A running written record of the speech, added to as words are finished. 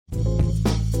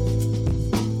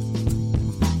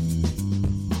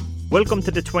Welcome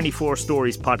to the 24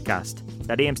 Stories podcast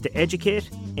that aims to educate,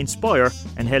 inspire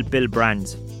and help build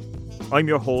brands. I'm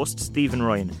your host, Stephen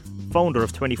Ryan, founder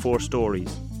of 24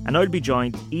 Stories, and I'll be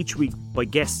joined each week by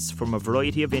guests from a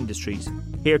variety of industries,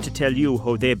 here to tell you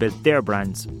how they built their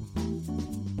brands.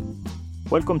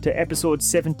 Welcome to episode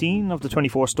 17 of the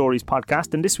 24 Stories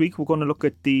podcast, and this week we're going to look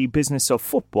at the business of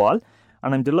football.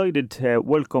 And I'm delighted to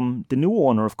welcome the new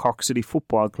owner of Cork City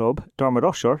Football Club, Dermot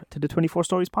Usher, to the 24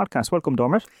 Stories podcast. Welcome,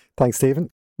 Dermot. Thanks,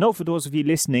 Stephen. Now, for those of you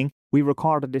listening, we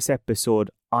recorded this episode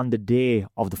on the day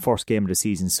of the first game of the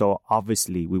season. So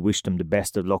obviously we wish them the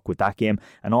best of luck with that game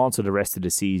and also the rest of the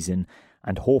season.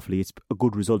 And hopefully it's a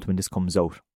good result when this comes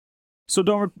out. So,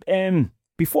 Dermot,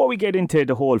 before we get into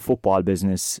the whole football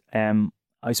business,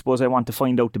 I suppose I want to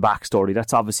find out the backstory.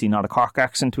 That's obviously not a Cork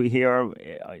accent we hear.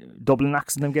 Dublin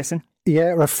accent, I'm guessing?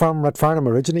 Yeah, from Rathfarnham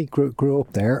originally. Grew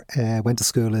up there. Went to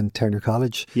school in Turner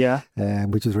College. Yeah.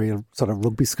 Which is a real sort of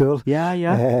rugby school. Yeah.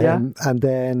 And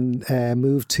then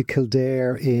moved to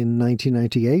Kildare in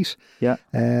 1998. Yeah.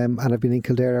 And I've been in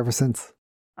Kildare ever since.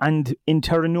 And in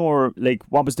Terranure,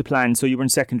 what was the plan? So you were in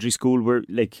secondary school.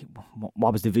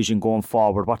 What was the vision going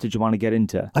forward? What did you want to get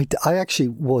into? I actually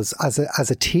was, as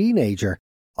a teenager,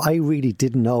 I really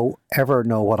didn't ever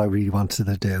know what I really wanted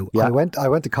to do. Yeah. I went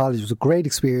to college. It was a great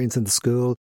experience in the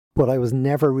school, but I was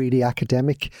never really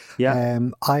academic. Yeah.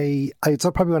 So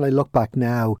probably when I look back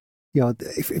now, you know,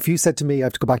 if you said to me I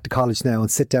have to go back to college now and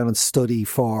sit down and study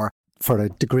for a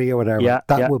degree or whatever,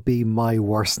 that would be my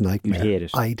worst nightmare. You'd hate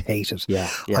it. I'd hate it. Yeah.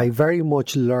 I very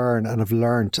much learn and I've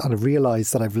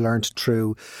realised that I've learned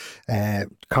through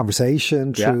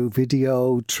conversation, through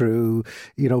video, through,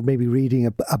 you know, maybe reading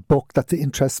a book that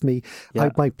interests me. Yeah.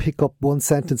 I might pick up one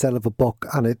sentence out of a book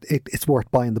and it's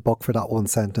worth buying the book for that one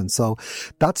sentence. So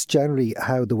that's generally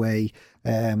how the way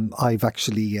I've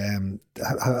actually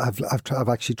I've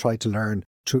actually tried to learn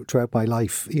throughout my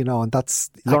life, you know, and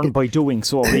that's learn by doing.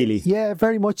 So really, yeah,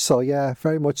 very much so. Yeah,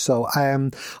 very much so.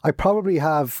 I probably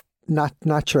have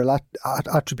natural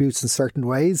attributes in certain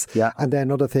ways, and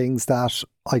then other things that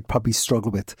I'd probably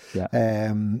struggle with.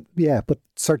 But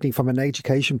certainly from an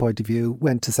education point of view,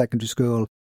 went to secondary school.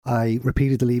 I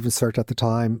repeated the Leaving Cert at the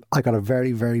time. I got a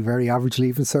very, very, very average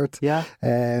Leaving Cert. Yeah.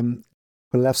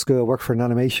 When I left school, I worked for an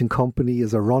animation company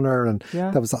as a runner, and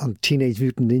that was on Teenage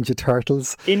Mutant Ninja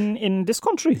Turtles. In this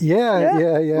country? Yeah.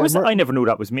 I never knew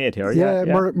that was made here.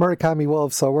 Murakami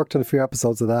Wolf, so I worked on a few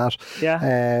episodes of that. Yeah.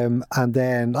 And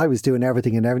then I was doing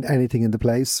everything and anything in the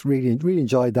place. Really, really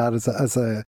enjoyed that as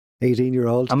a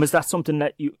 18-year-old. And was that something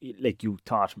that you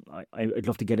thought, I'd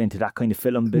love to get into that kind of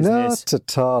film business? Not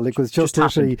at all. It was just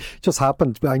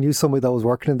happened. I knew somebody that was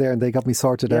working in there and they got me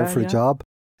sorted out for a job.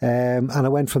 And I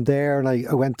went from there and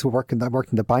I went to work I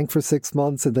worked in the bank for 6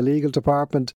 months in the legal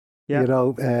department. You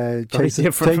know,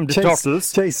 chasing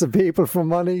people for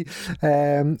money.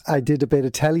 I did a bit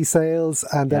of telesales,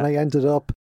 and then I ended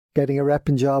up getting a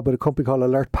repping job with a company called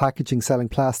Alert Packaging, selling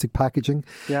plastic packaging.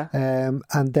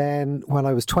 And then when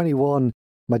I was 21,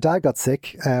 my dad got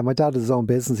sick. My dad had his own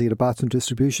business. He had a bathroom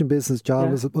distribution business. John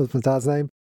was my dad's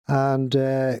name. And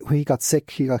when he got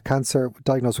sick, he got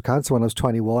diagnosed with cancer when I was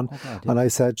 21. And I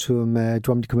said to him, do you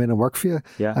want me to come in and work for you?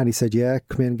 Yeah. And he said, yeah,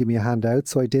 come in and give me a hand out.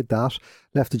 So I did that,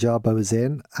 left the job I was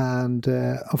in. And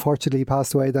unfortunately, he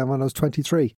passed away then when I was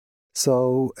 23.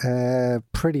 So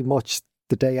pretty much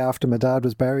the day after my dad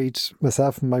was buried,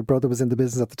 myself and my brother was in the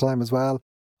business at the time as well.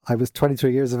 I was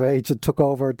 23 years of age and took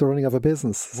over the running of a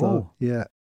business. So, yeah.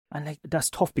 And that's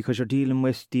tough because you're dealing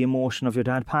with the emotion of your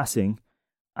dad passing.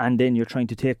 And then you're trying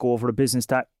to take over a business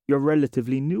that you're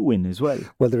relatively new in as well.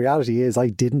 Well, the reality is I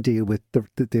didn't deal with the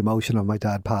emotion of my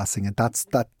dad passing, and that's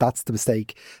the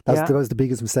mistake. That was the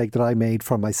biggest mistake that I made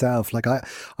for myself. Like I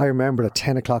remember at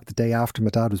 10 o'clock the day after my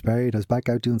dad was buried, I was back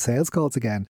out doing sales calls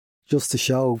again, just to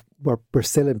show we're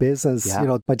still in business. You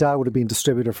know, my dad would have been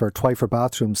distributor for Twyford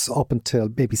Bathrooms up until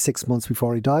maybe 6 months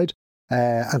before he died.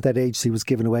 And that agency was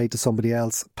given away to somebody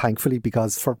else, thankfully,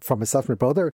 because for myself and my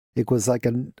brother, it was like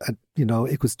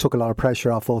took a lot of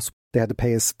pressure off us. They had to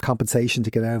pay us compensation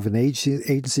to get out of an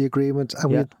agency agreement.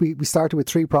 And we started with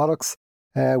 3 products.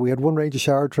 We had one range of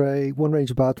shower tray, one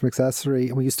range of bathroom accessory,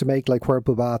 and we used to make like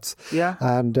Whirlpool baths. Yeah.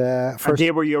 And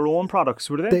they were your own products,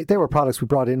 were they? They were products we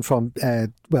brought in from,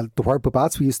 the Whirlpool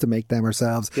baths, we used to make them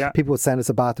ourselves. Yeah. People would send us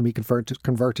a bath and we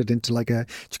convert it into like a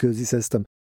jacuzzi system.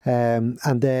 And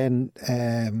then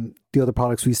the other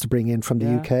products we used to bring in from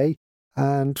the UK.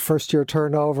 And first year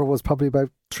turnover was probably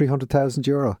about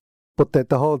 €300,000. But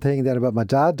the whole thing then about my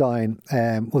dad dying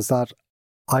was that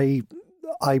I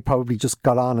probably just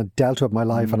got on and dealt with my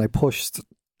life and I pushed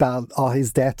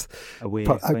his death away.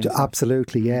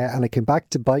 Absolutely, yeah. And it came back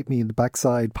to bite me in the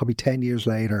backside probably 10 years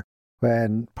later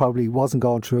when probably wasn't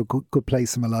going through a good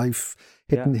place in my life,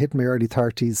 hitting my early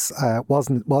 30s,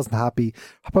 wasn't happy.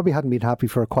 I probably hadn't been happy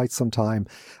for quite some time,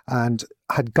 and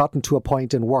had gotten to a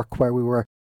point in work where we were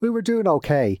doing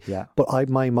okay, but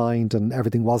my mind and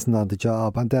everything wasn't on the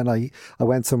job. And then I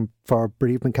went for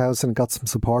bereavement counselling and got some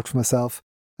support for myself,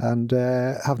 and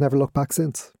have never looked back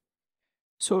since.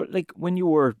 So, like, when you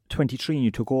were 23 and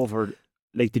you took over,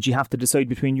 like, did you have to decide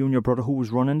between you and your brother who was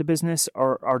running the business,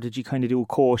 or did you kind of do a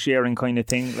co-sharing kind of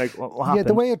thing? Like, what happened?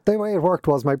 Yeah, the way it worked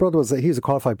was my brother he was a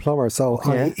qualified plumber, so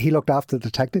he looked after the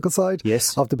technical side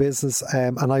of the business,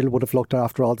 and I would have looked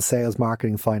after all the sales,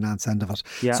 marketing, finance end of it.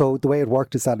 Yeah. So the way it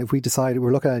worked is that if we decided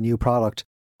we're looking at a new product,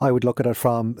 I would look at it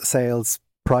from sales,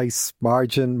 price,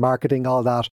 margin, marketing, all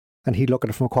that, and he'd look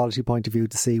at it from a quality point of view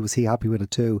to see was he happy with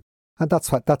it too. And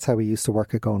that's how we used to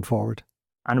work it going forward.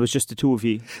 And it was just the two of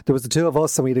you? There was the two of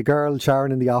us, and we had a girl,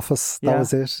 Sharon, in the office. That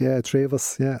was it. Yeah, three of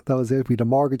us. Yeah, that was it. We had a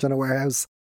mortgage on a warehouse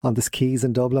on this Keys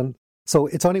in Dublin. So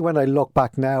it's only when I look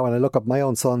back now, and I look at my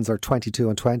own sons are 22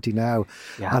 and 20 now,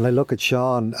 and I look at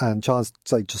Sean, and Sean's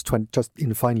like just in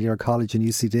the final year of college in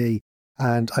UCD,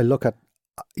 and I look at,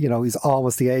 he's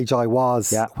almost the age I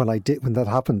was when that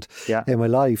happened in my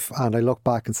life, and I look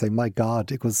back and say, my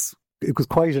God, it was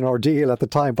quite an ordeal at the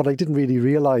time, but I didn't really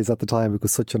realise at the time it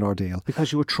was such an ordeal.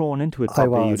 Because you were thrown into it,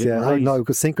 probably. I was, I know, it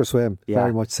was sink or swim.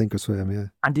 Very much sink or swim, yeah.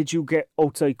 And did you get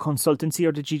outside consultancy,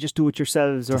 or did you just do it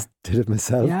yourselves? Or? Just did it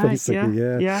myself, basically,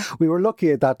 yeah. We were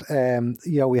lucky that,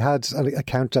 we had an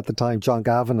accountant at the time, John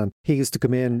Gavin, and he used to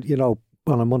come in,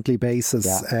 on a monthly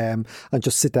basis, and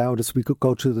just sit down as we could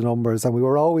go through the numbers, and we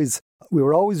were always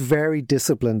very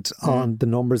disciplined on the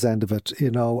numbers end of it.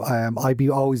 I'd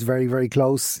be always very, very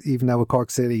close. Even now at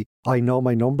Cork City, I know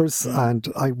my numbers, and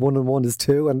 1 and 1 is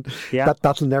 2, and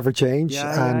that'll never change.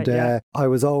 I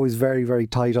was always very, very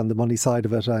tight on the money side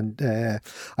of it, and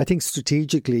I think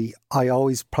strategically, I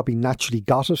always probably naturally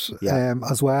got it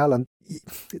as well. And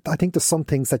I think there's some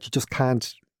things that you just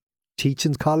can't teach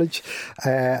in college,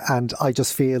 and I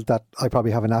just feel that I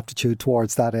probably have an aptitude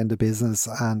towards that end of business,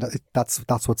 and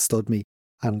that's what stood me,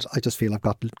 and I just feel I've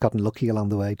gotten lucky along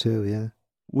the way too. Yeah.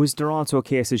 Was there also a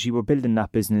case as you were building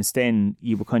that business, then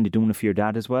you were kind of doing it for your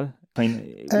dad as well?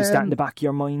 Was that in the back of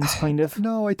your minds, kind of?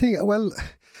 No, I think,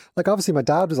 like obviously my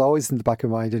dad was always in the back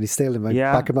of my mind, and he's still in my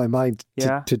back of my mind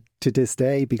to this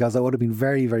day, because I would have been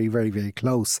very, very, very, very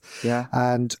close. Yeah.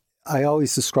 And I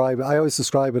always describe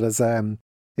it as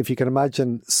if you can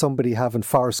imagine somebody having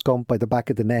Forrest Gump by the back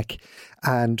of the neck,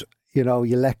 and you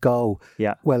let go.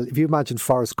 Yeah. Well, if you imagine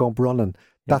Forrest Gump running,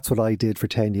 that's what I did for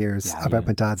 10 years about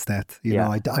my dad's death.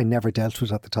 I never dealt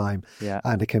with it at the time. Yeah.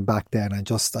 And it came back then, and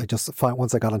I just find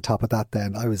once I got on top of that,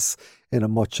 then I was in a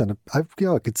much, and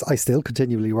I still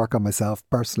continually work on myself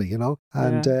personally,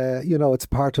 and it's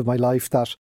part of my life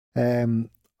that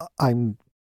I'm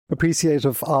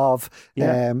appreciative of,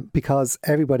 because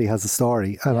everybody has a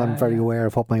story, and I'm very aware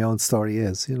of what my own story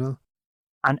is,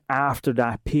 And after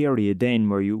that period then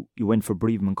where you went for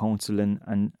bereavement counselling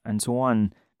and so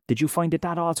on, did you find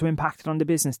that also impacted on the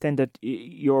business then, that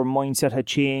your mindset had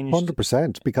changed?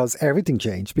 100%, because everything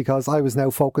changed, because I was now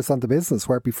focused on the business,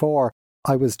 where before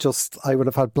I would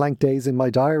have had blank days in my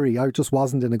diary. I just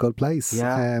wasn't in a good place.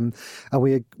 Yeah. And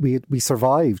we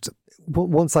survived.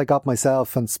 Once I got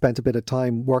myself and spent a bit of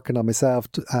time working on myself,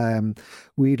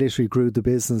 we literally grew the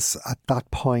business. At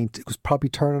that point, it was probably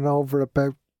turning over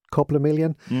about a couple of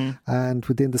million. And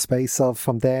within the space of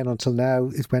from then until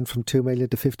now, it went from 2 million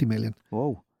to 50 million.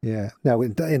 Whoa. Yeah. Now,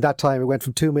 in that time, it went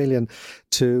from 2 million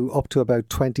to up to about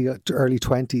 20, early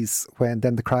 20s, when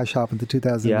then the crash happened in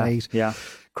 2008. Yeah.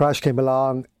 Crash came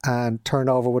along, and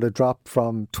turnover would have dropped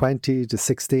from 20 to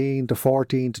 16 to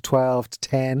 14 to 12 to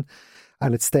 10.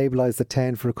 And it stabilised at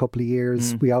 10 for a couple of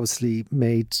years. We obviously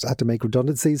had to make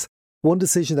redundancies. One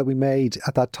decision that we made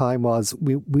at that time was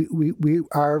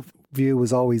our view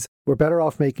was always, we're better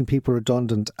off making people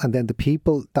redundant, and then the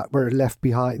people that were left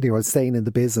behind, they were staying in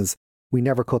the business, we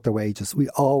never cut their wages. We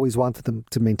always wanted them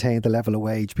to maintain the level of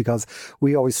wage, because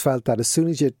we always felt that as soon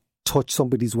as you touch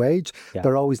somebody's wage,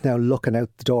 they're always now looking out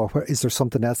the door. Where is there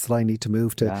something else that I need to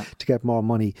move to get more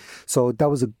money? So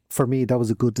for me, that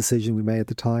was a good decision we made at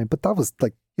the time. But that was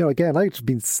like, again, I'd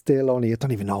been still only, I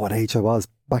don't even know what age I was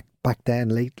back then,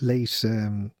 late.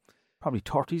 Probably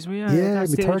 30s, were you? Yeah, my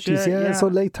 30s, so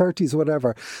late 30s or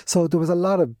whatever. So there was a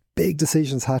lot of big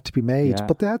decisions had to be made,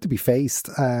 but they had to be faced.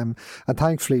 And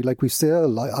thankfully, like we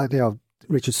still,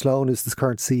 Richard Sloan is the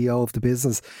current CEO of the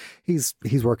business. He's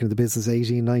working in the business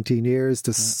 18, 19 years.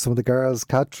 There's some of the girls,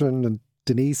 Catherine and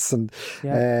Denise and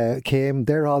Kim,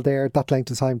 they're all there that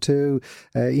length of time too.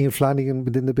 Ian Flanagan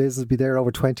within the business, be there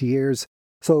over 20 years.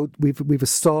 So we've a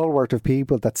stalwart of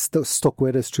people that stuck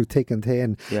with us through thick and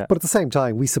thin. Yeah. But at the same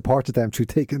time, we supported them through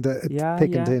thick and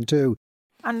thin too.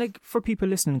 And like for people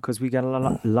listening, because we get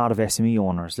a lot of SME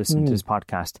owners listening to this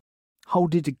podcast, how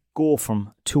did it go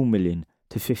from 2 million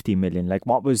to 50 million? Like,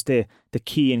 what was the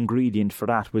key ingredient for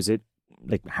that? Was it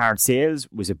like hard sales?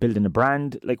 Was it building a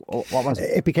brand? Like, what was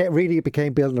it? It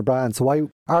became building a brand. So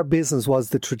our business was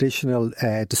the traditional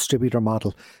distributor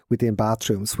model within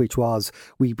bathrooms, which was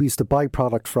we used to buy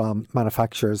product from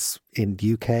manufacturers in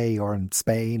the UK or in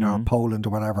Spain or Poland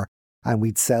or whatever, and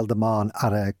we'd sell them on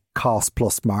at a cost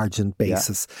plus margin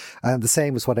basis. And the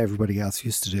same as what everybody else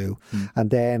used to do. And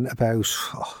then about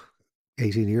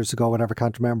 18 years ago, whatever,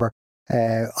 can't remember,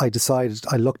 I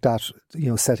looked at,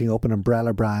 setting up an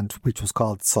umbrella brand, which was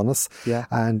called Sunnis. Yeah.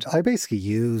 And I basically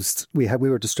we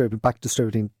were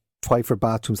distributing Twyford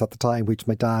bathrooms at the time, which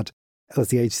my dad, as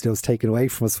the agency that was taken away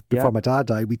from us before my dad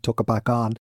died, we took it back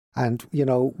on. And,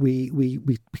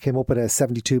 we came up with a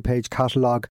 72-page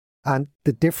catalogue. And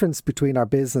the difference between our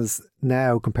business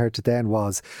now compared to then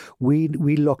was we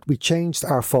changed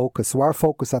our focus. So our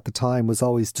focus at the time was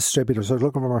always distributors. So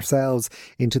looking from ourselves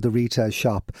into the retail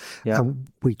shop. Yeah. And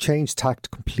we changed tact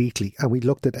completely. And we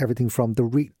looked at everything from the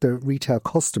retail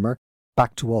customer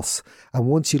back to us. And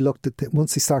once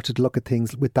they started to look at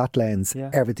things with that lens,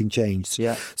 everything changed.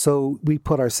 Yeah. So we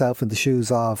put ourselves in the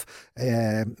shoes of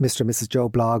Mr. and Mrs. Joe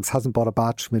Bloggs, hasn't bought a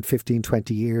bathroom in 15,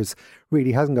 20 years,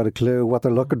 really hasn't got a clue what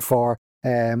they're looking for.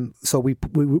 So we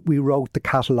wrote the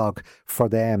catalogue for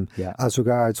them as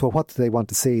regards, well, what do they want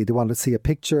to see? They want to see a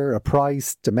picture, a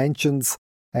price, dimensions,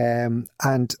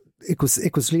 and it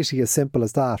was literally as simple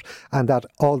as that. And that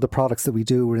all the products that we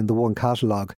do were in the one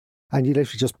catalogue. And you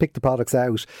literally just pick the products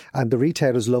out, and the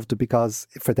retailers loved it because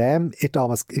for them, it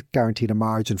guaranteed a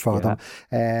margin for them.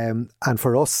 And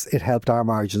for us, it helped our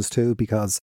margins too,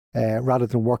 because rather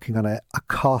than working on a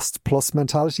cost plus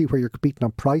mentality where you're competing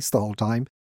on price the whole time,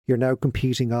 you're now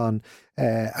competing on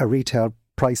a retail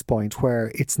price point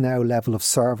where it's now level of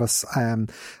service.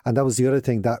 And that was the other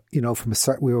thing that, from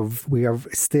we are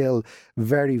still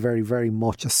very, very, very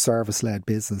much a service-led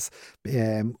business.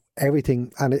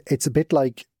 Everything, and it's a bit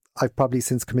like, I've probably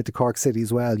since come into Cork City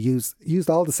as well, used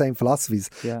all the same philosophies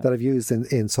that I've used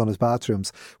in Sunnis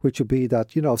bathrooms, which would be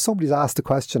that, if somebody's asked a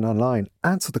question online,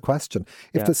 answer the question.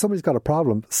 If somebody's got a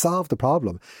problem, solve the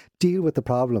problem, deal with the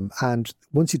problem. And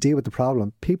once you deal with the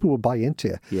problem, people will buy into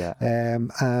you. Yeah.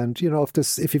 And,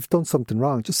 if you've done something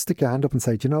wrong, just stick your hand up and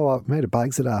say, what, I made a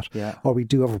bags of that. Yeah. Or we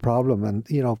do have a problem. And,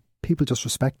 people just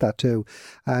respect that too.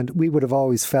 And we would have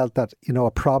always felt that,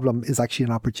 a problem is actually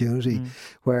an opportunity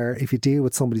where if you deal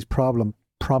with somebody's problem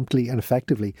promptly and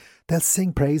effectively, they'll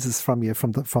sing praises from you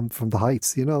from the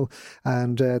heights,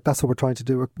 and that's what we're trying to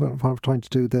do. We're trying to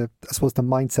do the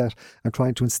mindset and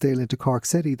trying to instill into Cork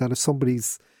City that if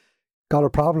somebody's got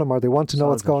a problem or they want to know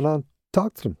what's going on,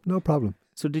 talk to them, no problem.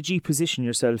 So did you position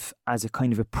yourself as a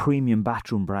kind of a premium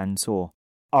bathroom brand? So,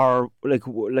 or like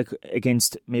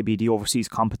against maybe the overseas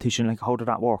competition? Like, how did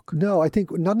that work? No, I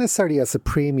think not necessarily as a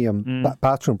premium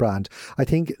bathroom brand. I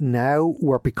think now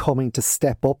we're becoming to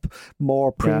step up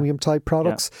more premium type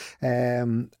products.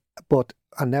 But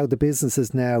now the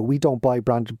businesses we don't buy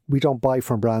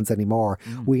from brands anymore.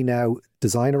 We now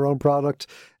design our own product,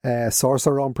 source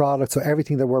our own product. So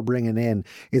everything that we're bringing in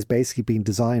is basically being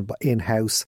designed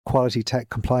in-house, quality tech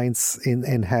compliance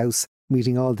in-house,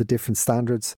 meeting all the different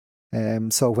standards.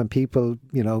 So when people,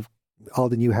 all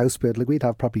the new house build, like we'd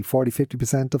have probably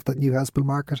 40-50% of the new house build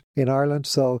market in Ireland.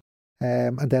 So,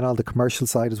 and then on the commercial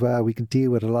side as well, we can just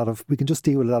deal with a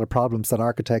lot of problems that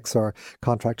architects or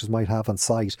contractors might have on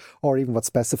site, or even what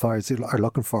specifiers are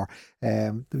looking for,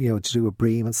 to do with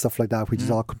BREEAM and stuff like that, which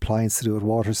is all compliance to do with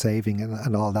water saving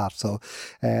and all that. So,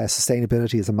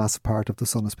 sustainability is a massive part of the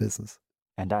Sunnis business.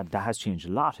 And that has changed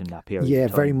a lot in that period. Yeah,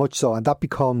 very much so. And that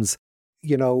becomes,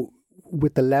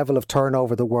 with the level of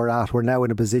turnover that we're at, we're now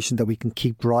in a position that we can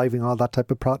keep driving all that type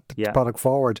of product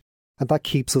forward. And that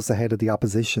keeps us ahead of the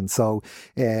opposition. So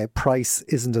price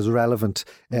isn't as relevant.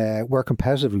 We're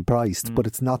competitively priced, but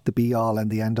it's not the be all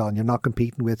and the end all. You're not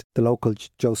competing with the local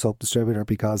Joe Soap distributor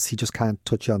because he just can't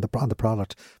touch you on the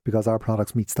product because our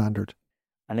products meet standard.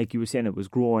 And like you were saying, it was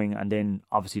growing, and then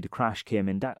obviously the crash came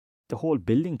in. That the whole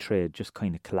building trade just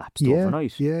kind of collapsed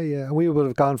overnight. Yeah. And we would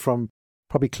have gone from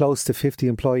probably close to 50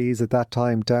 employees at that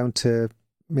time down to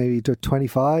maybe to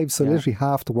 25, so literally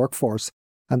half the workforce.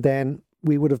 And then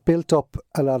we would have built up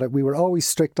we were always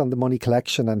strict on the money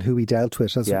collection and who we dealt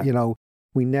with.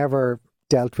 We never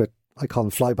dealt with, I call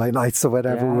them fly-by-nights or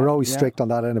whatever. We were always strict on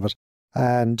that end of it.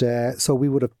 And so we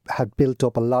would have had built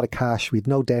up a lot of cash. We had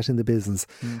no debt in the business,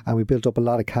 and we built up a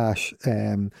lot of cash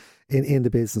in the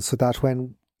business, so that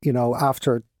when, you know,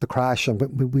 after the crash and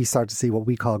we started to see what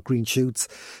we call green shoots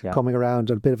coming around,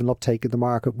 and a bit of an uptake in the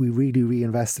market, we really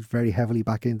reinvested very heavily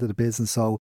back into the business.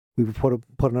 So we would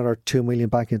put another 2 million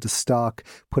back into stock,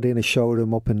 put in a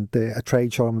showroom up in a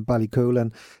trade showroom in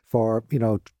Ballycoolan for, you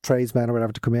know, tradesmen or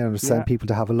whatever to come in and send people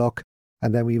to have a look.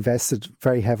 And then we invested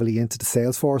very heavily into the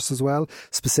sales force as well,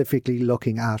 specifically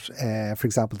looking at, for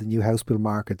example, the new house build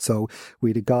market. So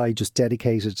we had a guy just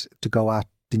dedicated to go at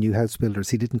the new house builders.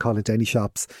 He didn't call into any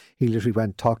shops. He literally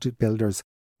went, talked to builders.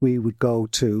 We would go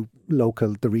to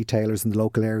the retailers in the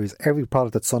local areas. Every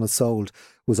product that Sonas sold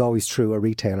was always through a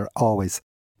retailer, always.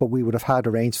 But we would have had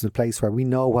arrangements in place where we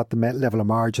know what the level of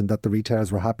margin that the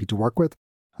retailers were happy to work with.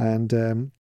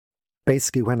 And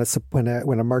basically, when a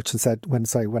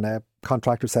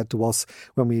contractor said to us,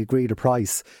 when we agreed a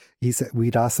price, he said,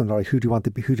 we'd ask them, all right, who do you want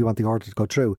the order to go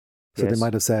through? So they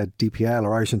might have said DPL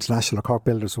or Irish International or Cork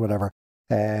Builders or whatever.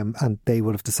 And they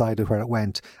would have decided where it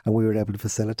went, and we were able to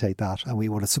facilitate that, and we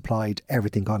would have supplied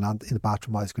everything going on in the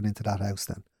bathroom wise going into that house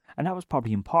then. And that was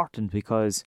probably important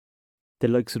because the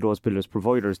likes of those builders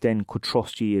providers then could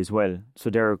trust you as well.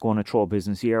 So they're going to throw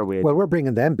business your way. Well, we're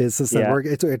bringing them business, and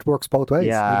it works both ways.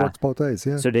 Yeah. It works both ways,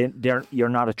 yeah. So you're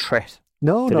not a threat.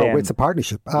 No, it's a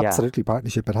partnership. Absolutely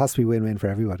partnership. It has to be win-win for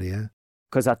everybody, yeah.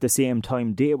 Because at the same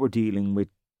time, they were dealing with,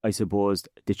 I suppose,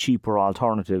 the cheaper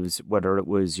alternatives, whether it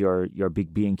was your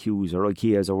big B&Qs or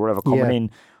IKEAs or wherever, coming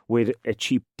in with a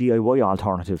cheap DIY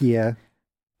alternative. Yeah.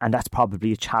 And that's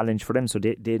probably a challenge for them. So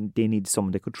they need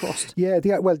someone they could trust. Yeah,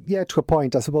 to a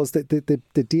point. I suppose the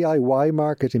DIY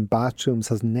market in bathrooms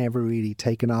has never really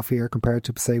taken off here compared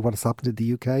to, say, what has happened in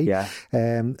the UK. Yeah.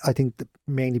 I think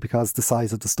mainly because the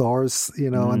size of the stores,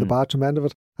 you know, and the bathroom end of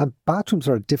it. And bathrooms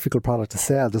are a difficult product to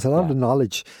sell. There's a lot of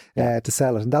knowledge to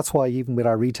sell it. And that's why even with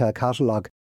our retail catalogue,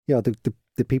 you know,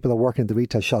 the people that work in the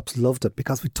retail shops loved it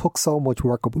because we took so much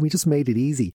work up and we just made it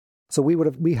easy. So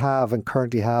we have and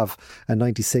currently have a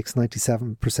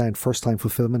 96-97% first time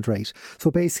fulfillment rate. So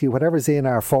basically whatever's in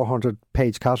our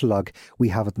 400-page catalogue, we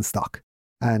have it in stock.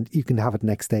 And you can have it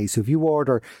next day. So if you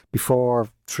order before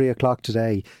 3 o'clock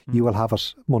today, you will have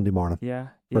it Monday morning.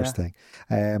 First thing.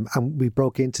 And we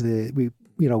broke into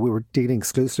we were dealing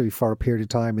exclusively for a period of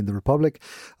time in the Republic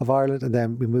of Ireland, and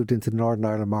then we moved into the Northern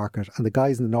Ireland market. And the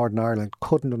guys in the Northern Ireland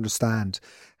couldn't understand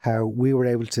how we were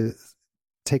able to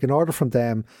take an order from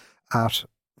them at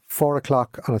 4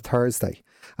 o'clock on a Thursday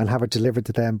and have it delivered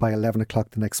to them by 11 o'clock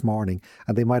the next morning.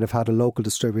 And they might have had a local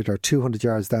distributor 200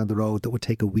 yards down the road that would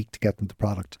take a week to get them the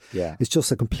product. Yeah. It's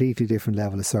just a completely different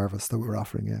level of service that we're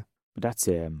offering, yeah. But that's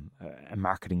a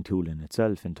marketing tool in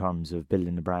itself in terms of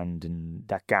building a brand and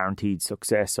that guaranteed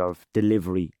success of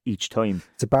delivery each time.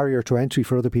 It's a barrier to entry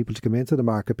for other people to come into the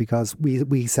market because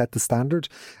we set the standard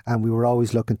and we were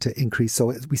always looking to increase.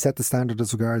 So we set the standard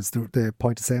as regards the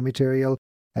point of sale material.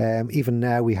 Even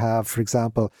now we have, for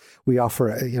example, we offer,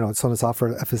 Sonas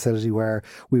offer a facility where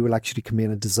we will actually come in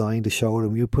and design the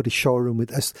showroom. You put a showroom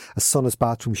with a Sonas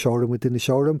bathroom showroom within the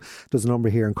showroom. There's a number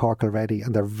here in Cork already,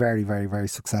 and they're very, very, very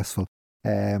successful.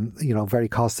 Very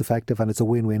cost effective, and it's a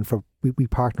win-win for we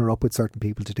partner up with certain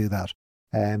people to do that.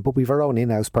 But we've our own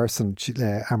in-house person,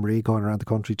 Anne-Marie, going around the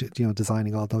country,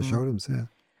 designing all those showrooms. Yeah.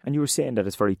 And you were saying that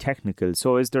it's very technical.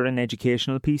 So is there an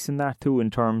educational piece in that too, in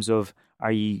terms of,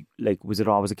 was it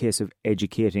always a case of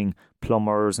educating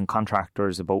plumbers and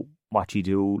contractors about what you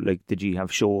do? Like, did you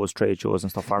have shows, trade shows and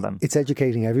stuff for them? It's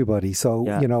educating everybody. So,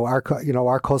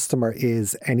 our customer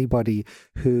is anybody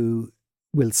who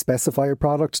will specify a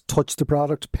product, touch the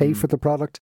product, pay for the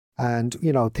product. And,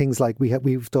 things like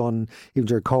we've done, even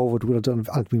during COVID,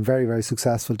 and been very, very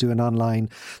successful doing online.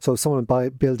 So if someone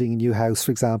building a new house,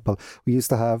 for example, we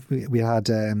had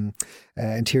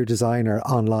interior designer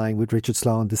online with Richard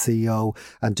Sloan, the CEO,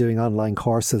 and doing online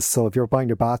courses. So if you're buying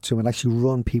your bathroom, and actually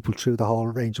run people through the whole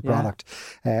range of product.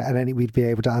 And then we'd be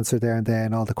able to answer there and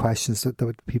then all the questions that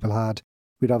people had.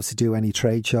 We'd obviously do any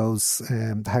trade shows,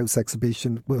 the house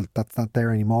exhibition. Well, that's not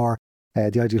there anymore.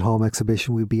 The Ideal Home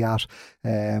exhibition we'll be at,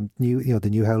 the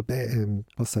new house,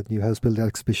 what's that new house building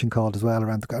exhibition called as well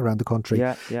around the country,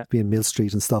 being Mill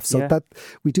Street and stuff. So that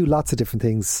we do lots of different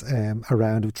things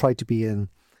around. We try to be in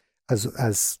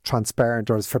as transparent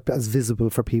or as visible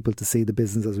for people to see the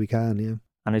business as we can. Yeah.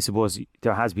 And I suppose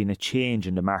there has been a change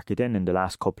in the market in the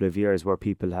last couple of years where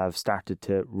people have started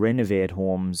to renovate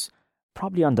homes,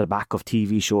 probably on the back of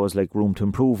TV shows like Room to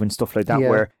Improve and stuff like that,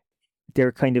 where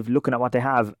they're kind of looking at what they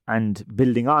have and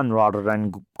building on rather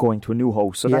than going to a new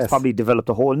house. So that's probably developed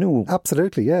a whole new...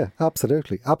 Absolutely, yeah.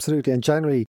 Absolutely. And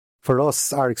generally, for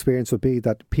us, our experience would be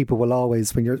that people will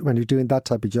always, when you're doing that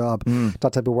type of job,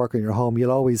 that type of work in your home,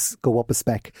 you'll always go up a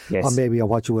spec on maybe on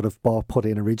what you would have put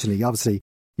in originally. Obviously,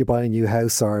 you buy a new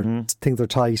house or things are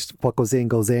tight, what goes in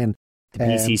goes in. The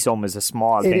PC sum is a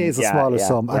small thing. It is a smaller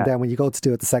sum. And then when you go to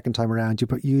do it the second time around, you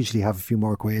usually have a few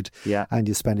more quid and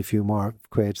you spend a few more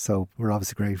quid. So we're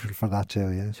obviously grateful for that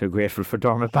too, yeah. So grateful for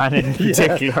Dermot Bannon in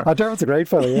particular. Oh, Dermot's a great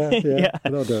fellow, yeah.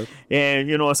 No doubt.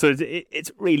 You know, so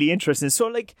it's really interesting. So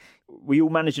like, were you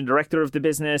managing director of the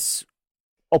business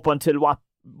up until what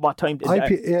time?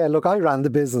 Look, I ran the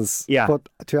business. Yeah. But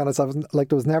to be honest, I wasn't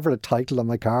there was never a title on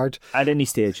my card. At any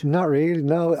stage? Not really,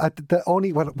 no. A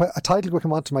title would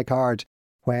come onto my card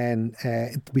when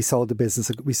we sold the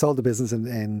business. We sold the business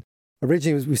in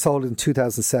originally we sold it in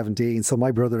 2017, so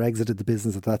my brother exited the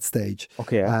business at that stage.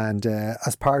 Okay. And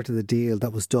as part of the deal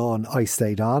that was done, I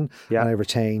stayed on and I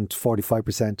retained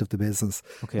 45% of the business.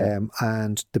 Okay.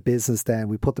 And the business then,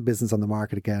 we put the business on the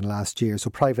market again last year.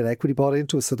 So private equity bought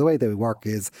into it. So the way they work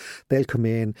is they'll come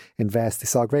in, invest. They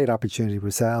saw a great opportunity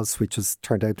themselves, which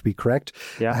turned out to be correct.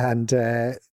 Yeah.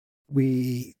 And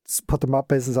we put the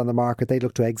business on the market. They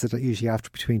look to exit usually after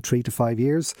between 3 to 5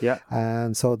 years. Yeah.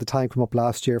 And so the time came up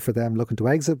last year for them looking to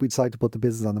exit. We decided to put the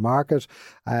business on the market.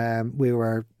 We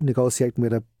were negotiating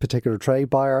with a particular trade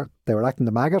buyer. They were acting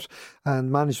the maggot.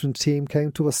 And management team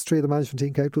came to us, 3 of the management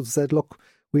team came to us and said, look,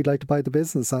 we'd like to buy the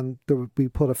business, and we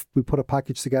put a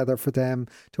package together for them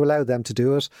to allow them to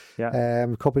do it. Yeah.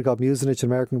 A company called Musenich, an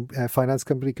American finance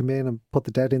company, came in and put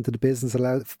the debt into the business,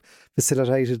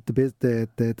 facilitated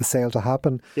the sale to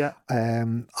happen. Yeah.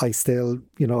 I still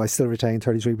retain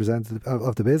 33%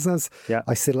 of the business. Yeah.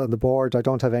 I still on the board. I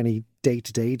don't have any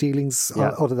day-to-day dealings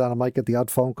other than I might get the odd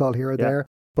phone call here or there.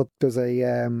 But there's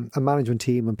a management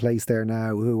team in place there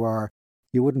now who are,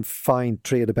 you wouldn't find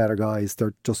 3 of the better guys.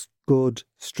 They're just good,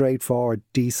 straightforward,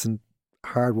 decent,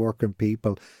 hard-working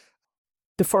people.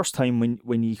 The first time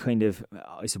when you kind of,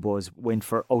 I suppose, went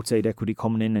for outside equity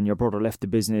coming in and your brother left the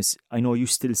business, I know you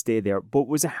still stay there, but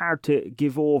was it hard to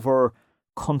give over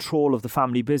control of the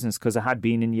family business because it had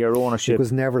been in your ownership? It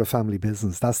was never a family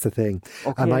business, that's the thing.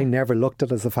 Okay. And I never looked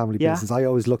at it as a family business. I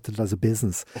always looked at it as a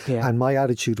business. Okay. And my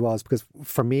attitude was, because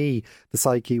for me the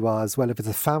psyche was, well, if it's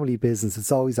a family business it's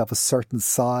always of a certain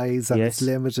size and it's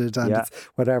limited and it's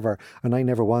whatever, and I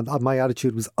never my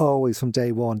attitude was always from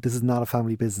day one, this is not a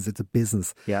family business, it's a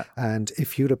business. And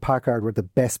if Hewlett Packard were the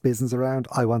best business around,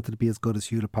 I wanted to be as good as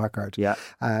Hewlett Packard.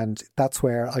 And that's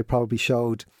where I probably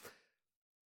showed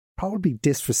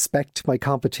disrespect to my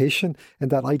competition, in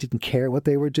that I didn't care what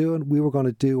they were doing. We were going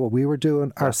to do what we were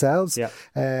doing ourselves,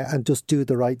 and just do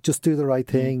the right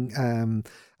thing,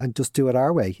 and just do it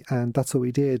our way. And that's what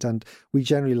we did. And we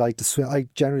generally like to swim. I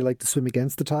generally like to swim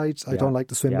against the tides. I don't like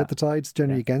to swim with the tides.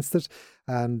 Generally against it,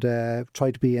 and try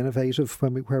to be innovative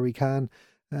where we can.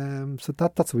 So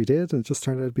that's what we did, and it just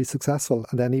turned out to be successful.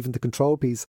 And then even the control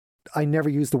piece, I never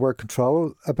use the word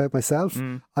control about myself.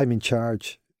 I'm in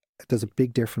charge. There's a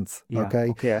big difference,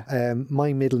 okay?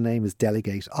 My middle name is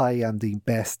Delegate. I am the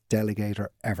best delegator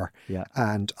ever.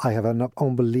 And I have an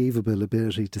unbelievable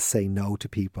ability to say no to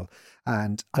people.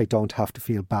 And I don't have to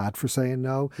feel bad for saying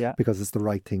no, because it's the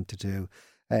right thing to do.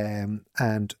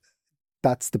 And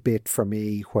that's the bit for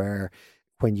me where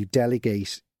when you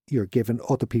delegate, you're giving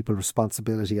other people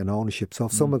responsibility and ownership. So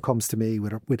if someone comes to me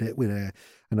with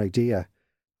an idea,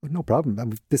 no problem. I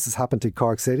mean, this has happened to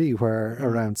Cork City, where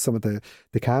around some of the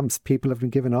camps, people have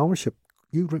been given ownership.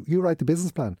 You write the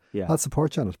business plan. I'll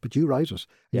support you on it, but you write it.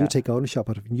 You take ownership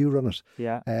of it and you run it.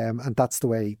 And that's the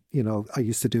way, I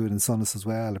used to do it in Sonas as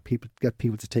well. Get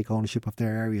people to take ownership of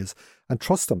their areas and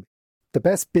trust them. The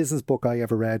best business book I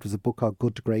ever read was a book called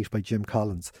Good to Great by Jim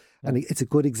Collins. And it's a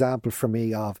good example for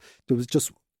me of, there was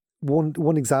just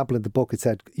one example in the book. It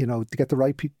said, to get the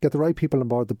right people on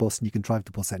board the bus, and you can drive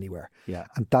the bus anywhere.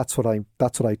 And that's what I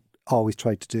always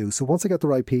tried to do. So once I got the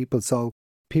right people, so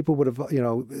people would have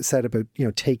said about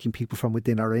taking people from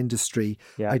within our industry.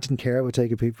 I didn't care about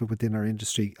taking people within our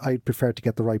industry. I preferred to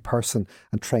get the right person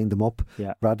and train them up,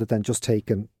 rather than just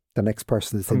taking the next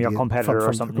person is from your competitor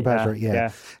or something. So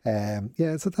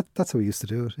that's how we used to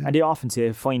do it. And they often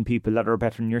say find people that are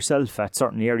better than yourself at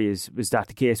certain areas. Was that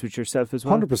the case with yourself as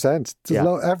well? 100%.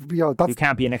 You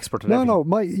can't be an expert at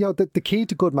everything. The key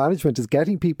to good management is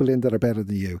getting people in that are better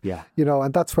than you.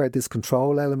 And that's where this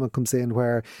control element comes in,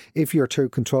 where if you're too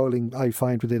controlling, I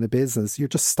find within a business, you're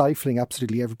just stifling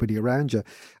absolutely everybody around you.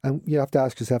 And you have to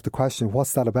ask yourself the question,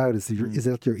 what's that about? Is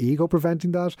it your ego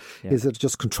preventing that? Is it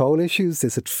just control issues?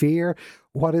 Is it fear?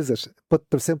 What is it? But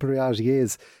the simple reality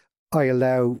is, I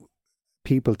allow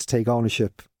people to take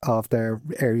ownership of their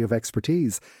area of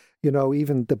expertise.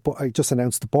 even I just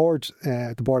announced the board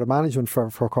of management for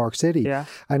Cork City. Yeah.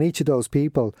 And each of those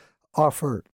people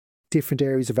offer different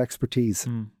areas of expertise.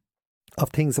 Of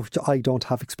things of which I don't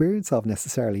have experience of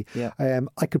necessarily. Yeah.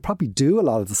 I could probably do a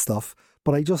lot of the stuff,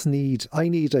 but I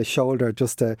need a shoulder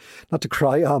just to, not to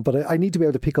cry on, but I need to be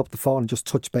able to pick up the phone and just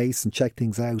touch base and check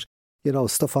things out.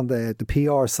 Stuff on the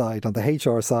PR side, on the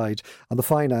HR side, on the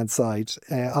finance side,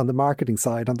 on the marketing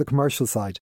side, on the commercial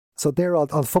side. So they're all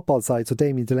on the football side. So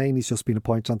Damien Delaney's just been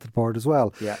appointed onto the board as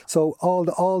well. Yeah. So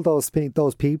all those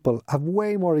people have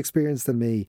way more experience than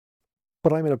me,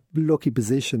 but I'm in a lucky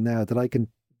position now that I can,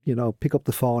 pick up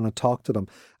the phone and talk to them,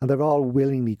 and they're all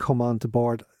willingly come on to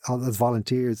board as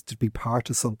volunteers to be part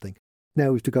of something. Now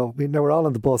we have to go. Now we're all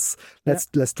on the bus. Let's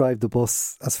drive the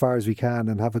bus as far as we can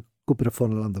and have a good bit of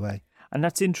fun along the way. And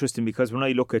that's interesting because when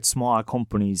I look at small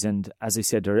companies, and as I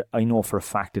said, I know for a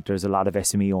fact that there's a lot of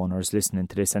SME owners listening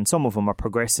to this, and some of them are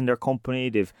progressing their company.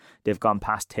 They've gone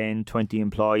past 10, 20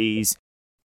 employees.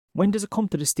 When does it come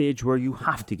to the stage where you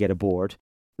have to get a board?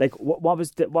 Like what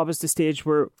was the stage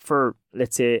where, for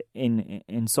let's say in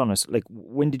Sonas, like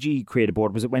when did you create a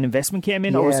board? Was it when investment came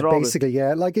in, or was it always? Basically,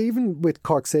 yeah. Like even with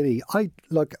Cork City, I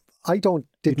don't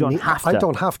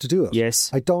have to do it.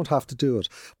 Yes. I don't have to do it.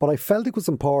 But I felt it was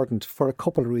important for a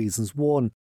couple of reasons.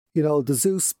 One, the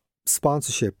Zeus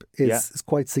sponsorship is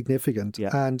quite significant.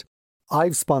 Yeah. And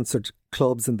I've sponsored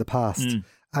clubs in the past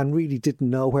and really didn't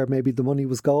know where maybe the money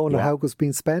was going or how it was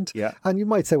being spent. Yeah. And you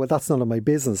might say, well, that's none of my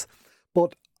business.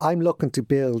 But I'm looking to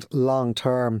build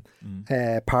long-term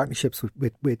partnerships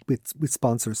with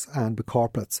sponsors and with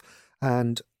corporates.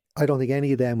 And I don't think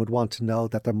any of them would want to know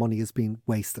that their money is being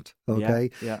wasted.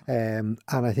 Okay. Yeah. And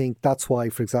I think that's why,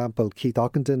 for example, Keith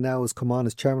Ockenden now has come on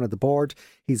as chairman of the board.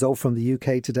 He's out from the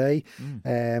UK today.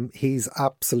 He's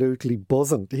absolutely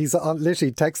buzzing. He's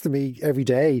literally texting me every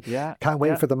day. Yeah. Can't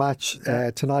wait for the match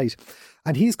tonight.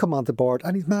 And he's come on the board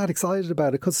and he's mad excited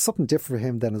about it because it's something different for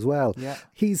him then as well. Yeah.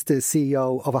 He's the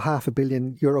CEO of a €500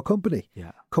 million company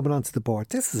coming onto the board.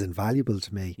 This is invaluable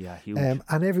to me. Yeah, huge.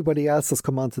 And everybody else has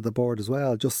come onto the board as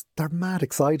well. Just they're mad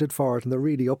excited for it and they're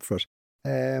really up for it.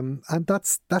 And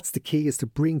that's the key, is to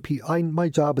bring people. My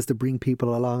job is to bring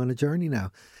people along on a journey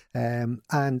now.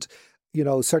 And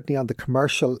certainly on the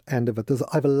commercial end of it,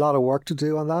 I have a lot of work to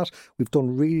do on that. We've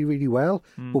done really, really well,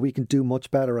 but we can do much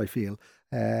better, I feel.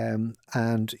 I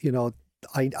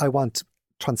want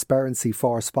transparency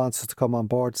for sponsors to come on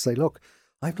board to say, look,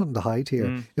 I've nothing to hide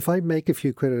here. If I make a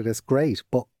few quid of this, great,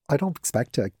 but I don't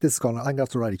expect to. I'm going to have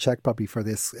to write a check probably for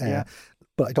this.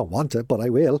 But I don't want it, but I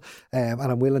will. And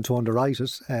I'm willing to underwrite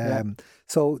it.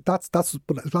 So that's,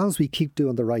 but as long as we keep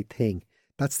doing the right thing,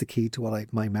 that's the key to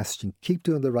my messaging. Keep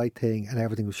doing the right thing and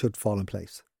everything should fall in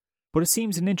place. But it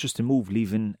seems an interesting move,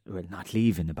 not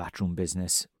leaving the backroom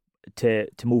business to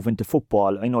move into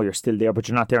football. I know you're still there, but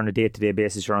you're not there on a day-to-day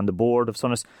basis. You're on the board of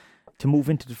Sonas. To move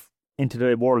into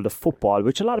the world of football,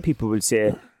 which a lot of people will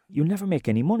say, you'll never make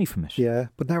any money from it. Yeah,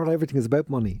 but now everything is about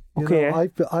money. Okay.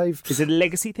 Is it a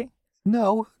legacy thing?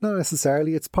 No, not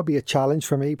necessarily. It's probably a challenge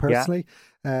for me personally.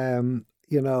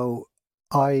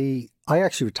 I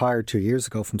actually retired 2 years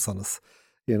ago from Sonas.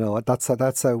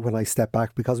 That's how when I stepped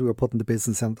back, because we were putting the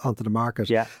business onto the market.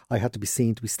 Yeah. I had to be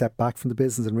seen to be stepped back from the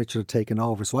business, and Richard had taken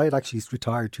over. So I had actually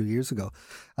retired 2 years ago,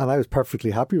 and I was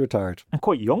perfectly happy retired. And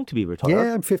quite young to be retired.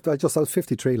 Yeah, I'm 50. I was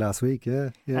 53 last week.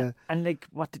 Yeah. And like,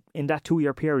 what in that 2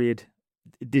 year period?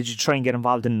 Did you try and get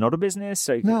involved in another business?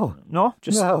 Like, no.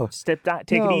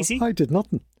 Take it easy? I did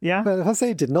nothing. Yeah. Well, if I say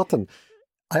I did nothing,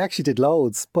 I actually did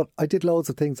loads, but I did loads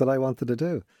of things that I wanted to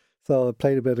do. So I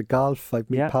played a bit of golf. I'd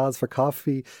meet pals for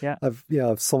coffee. Yeah. I've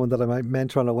someone that I might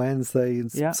mentor on a Wednesday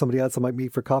and somebody else I might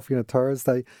meet for coffee on a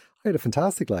Thursday. I had a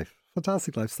fantastic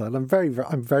lifestyle. I'm very,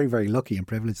 very lucky and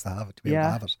privileged to have it, to be able to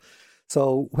have it.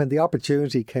 So when the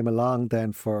opportunity came along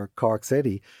then for Cork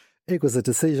City, it was a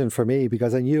decision for me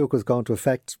because I knew it was going to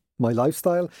affect my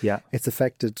lifestyle. Yeah. It's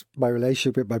affected my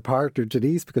relationship with my partner,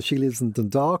 Denise, because she lives in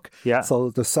Dundalk. Yeah.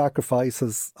 So the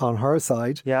sacrifices on her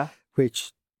side,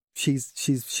 which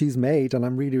she's made, and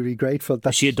I'm really, really grateful.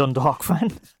 That is she a Dundalk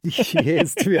fan? She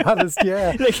is, to be honest.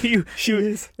 Yeah, she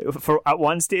is. For at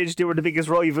one stage, they were the biggest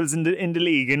rivals in the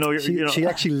league. She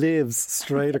actually lives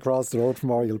straight across the road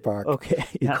from Oriel Park. Okay,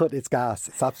 it's gas.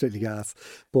 It's absolutely gas.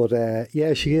 But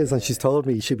she is, and she's told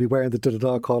me she'll be wearing the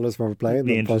Dundalk colours when we're playing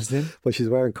them. Interesting. But she's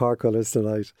wearing Cork colours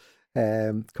tonight.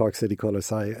 Cork City colours.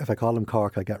 Sorry, if I call them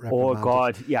Cork, I get reprimanded. Oh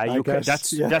God, you can.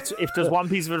 That's if there's one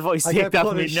piece of advice, take that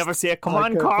from me. Never say "Come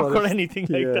on, Cork" or anything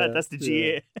like that. That's the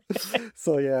GA.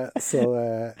 So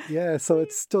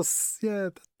it's just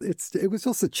it was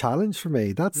just a challenge for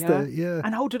me. That's the.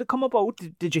 And how did it come about?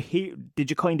 Did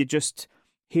you kind of just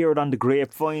hear it on the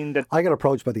grapevine that I got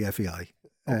approached by the FEI.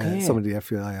 Okay. Somebody at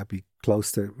the FEI I'd be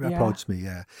close to approached me,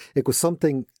 yeah. It was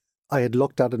something I had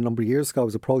looked at a number of years ago. I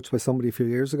was approached by somebody a few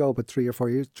years ago, about 3 years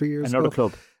ago. another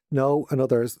club. No,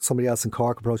 somebody else in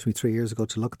Cork approached me 3 years ago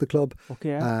to look at the club.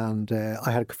 Okay. And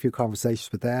I had a few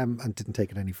conversations with them and didn't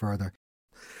take it any further.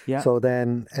 Yeah. So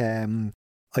then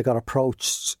I got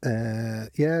approached,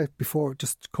 before,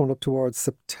 just coming up towards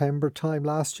September time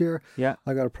last year. Yeah.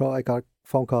 I got a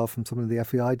phone call from someone in the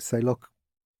FEI to say, look,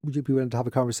 would you be willing to have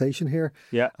a conversation here?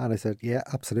 Yeah. And I said, yeah,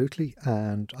 absolutely.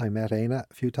 And I met Aina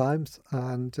a few times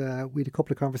and we had a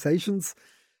couple of conversations,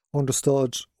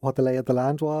 understood what the lay of the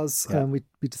land was, and we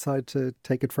decided to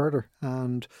take it further.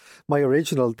 And my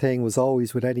original thing was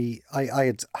always with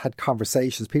I had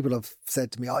conversations. People have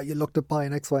said to me, oh, you looked at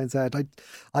buying X, Y and Z.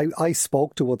 I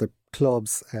spoke to other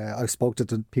clubs. I spoke to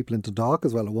people in Dundalk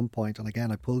as well at one point. And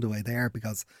again, I pulled away there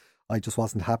because I just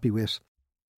wasn't happy with,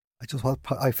 I just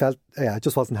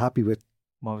wasn't happy with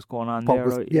what was going on there.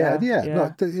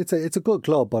 No, it's a good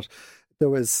club, but there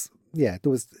was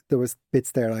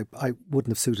bits there I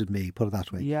wouldn't have suited me, put it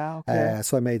that way. Yeah, okay.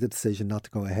 So I made the decision not to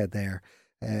go ahead there.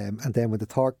 And then when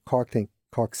the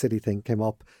Cork City thing came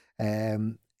up,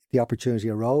 the opportunity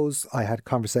arose. I had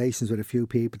conversations with a few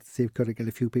people to see if I could get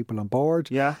a few people on board.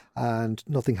 Yeah. And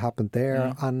nothing happened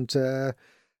there. And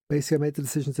basically I made the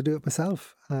decision to do it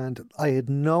myself. And I had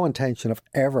no intention of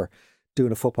ever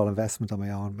doing a football investment on my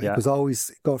own. It was always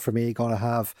going to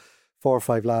have 4 or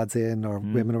 5 lads in, or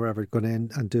women or whatever, going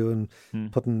in and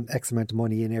putting X amount of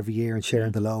money in every year and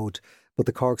sharing the load. But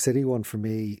the Cork City one for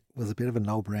me was a bit of a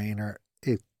no-brainer.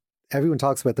 Everyone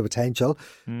talks about the potential.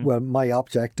 Well, my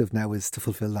objective now is to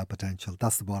fulfil that potential.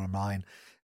 That's the bottom line.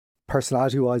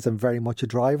 Personality-wise, I'm very much a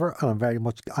driver, and I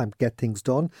get things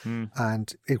done,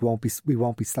 and we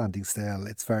won't be standing still.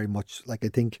 It's very much like, I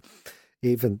think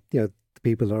even the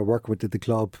people that I work with at the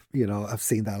club, I've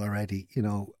seen that already.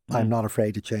 I'm not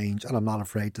afraid to change, and I'm not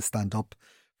afraid to stand up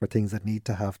for things that need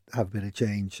to have a bit of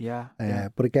change.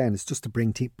 But again, it's just to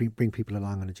bring people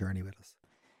along on a journey with us.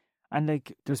 And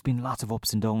there's been lots of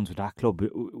ups and downs with that club.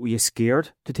 Were you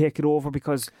scared to take it over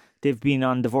because they've been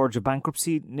on the verge of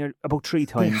bankruptcy about 3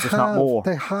 times, if not more?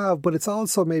 They have, but it's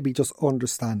also maybe just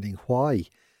understanding why.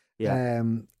 Yeah.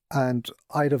 And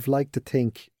I'd have liked to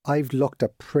think I've looked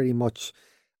at pretty much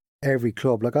every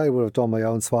club. I would have done my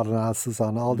own SWOT analysis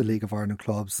on all the League of Ireland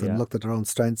clubs and looked at their own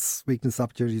strengths, weaknesses,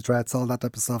 opportunities, threats, all that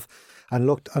type of stuff, and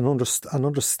looked and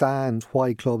understand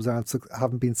why clubs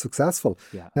haven't been successful.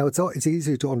 Yeah. Now it's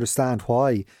easier to understand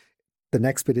why. The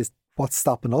next bit is what's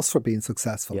stopping us from being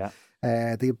successful. Yeah.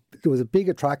 There was a big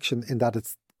attraction in that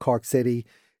it's Cork City.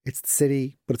 It's the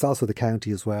city, but it's also the county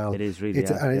as well. It is really.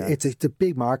 It's a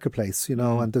big marketplace,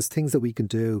 and there's things that we can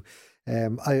do.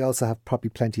 I also have probably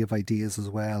plenty of ideas as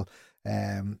well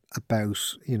about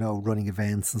running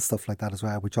events and stuff like that as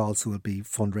well, which also will be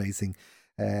fundraising.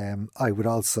 I would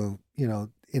also,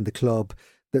 in the club,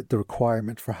 the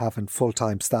requirement for having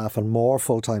full-time staff and more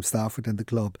full-time staff within the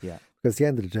club. Yeah. Because at the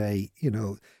end of the day,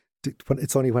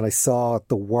 it's only when I saw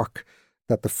the work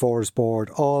that the Forest Board,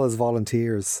 all as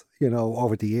volunteers,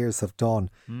 over the years have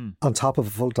done on top of a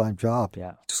full-time job.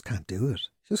 Yeah. You just can't do it.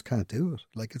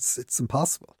 It's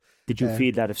impossible. Did you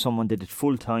feel that if someone did it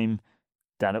full-time,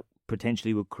 that it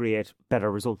potentially would create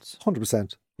better results?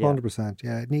 100%. 100%.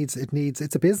 Yeah,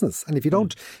 it's a business. And if you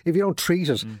don't treat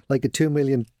it like a 2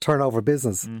 million turnover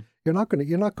business, you're not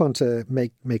going to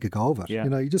make a go of it.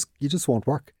 Yeah. You just won't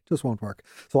work. Just won't work.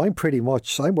 So I'm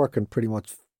working pretty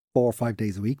much 4 or 5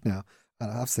 days a week now.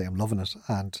 And I have to say I'm loving it.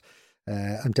 And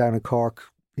I'm down in Cork,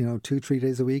 2-3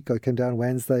 days a week. I came down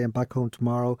Wednesday, I'm back home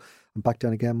tomorrow. I'm back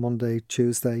down again Monday,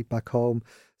 Tuesday, back home.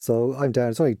 So I'm down.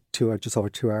 It's only just over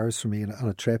 2 hours for me on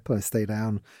a trip. I stay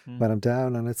down when I'm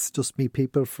down, and it's just meet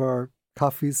people for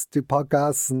coffees, do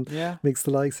podcasts, and mix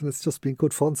the likes, and it's just been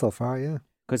good fun so far. Yeah,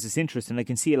 because it's interesting. I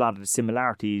can see a lot of the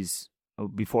similarities.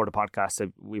 Before the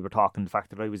podcast, we were talking the fact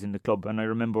that I was in the club, and I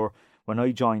remember when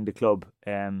I joined the club,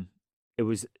 it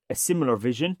was a similar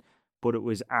vision, but it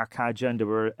was Arcadia, and they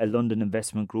were a London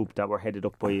investment group that were headed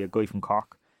up by a guy from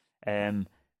Cork, and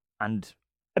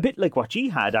a bit like what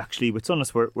you had actually with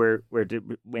Sonas, where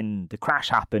when the crash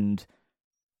happened,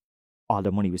 all the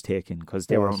money was taken because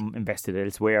they were invested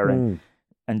elsewhere, and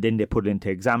then they put it into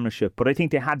examinership. But I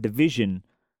think they had the vision,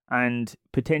 and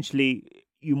potentially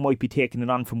you might be taking it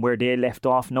on from where they left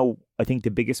off. No, I think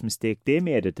the biggest mistake they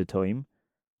made at the time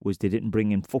was they didn't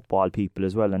bring in football people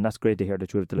as well, and that's great to hear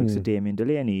that you have the likes of Damien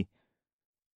Delaney.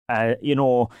 That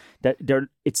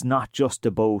it's not just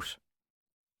about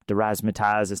the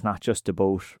razzmatazz. It's not just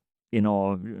about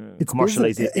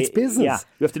commercializing. It's business. Yeah,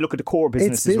 you have to look at the core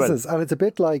business. It's business, and it's a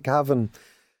bit like having,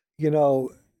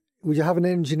 would you have an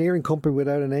engineering company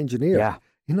without an engineer? Yeah.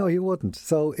 You know, you wouldn't.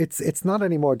 So it's not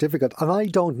any more difficult. And I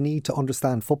don't need to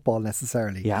understand football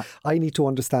necessarily. Yeah. I need to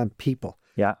understand people.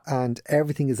 Yeah. And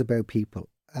everything is about people.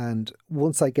 And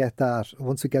once we get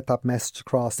that message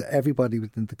across to everybody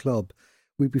within the club,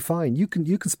 we'd be fine. You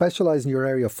can specialise in your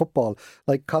area of football.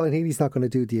 Like Colin Healy's not going to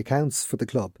do the accounts for the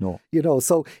club. No. You know,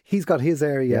 so he's got his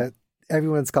area. Yeah.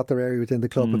 Everyone's got their area within the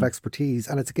club of expertise,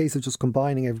 and it's a case of just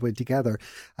combining everybody together.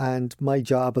 And my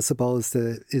job, I suppose,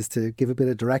 is to give a bit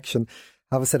of direction,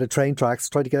 have a set of train tracks,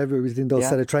 try to get everybody within those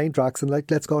set of train tracks, and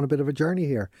let's go on a bit of a journey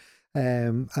here,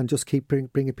 and just keep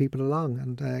bringing people along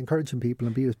and encouraging people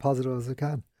and be as positive as I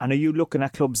can. And are you looking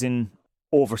at clubs in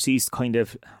overseas, kind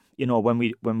of, you know, when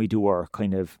we do our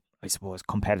kind of, I suppose,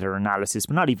 competitor analysis,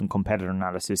 but not even competitor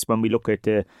analysis, when we look at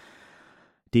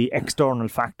the external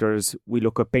factors, we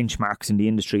look at benchmarks in the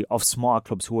industry of small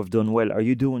clubs who have done well. Are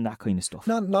you doing that kind of stuff?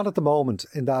 Not at the moment,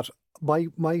 in that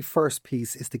my first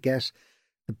piece is to get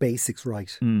the basics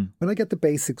right. When I get the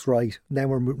basics right, now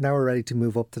we're ready to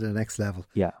move up to the next level.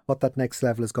 Yeah. What that next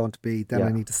level is going to be, then I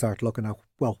need to start looking at,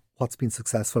 well, what's been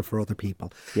successful for other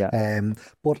people. Yeah.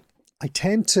 But I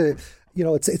tend to, you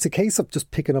know, it's a case of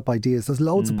just picking up ideas. There's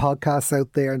loads of podcasts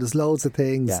out there, and there's loads of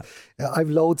things. Yeah. I've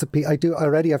loads of people. I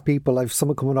already have people. I've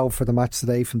someone coming over for the match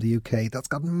today from the UK that's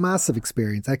got massive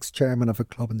experience, ex-chairman of a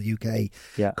club in the UK,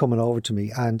 coming over to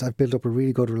me, and I've built up a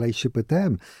really good relationship with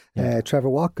them. Trevor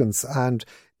Watkins, and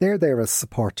they're there as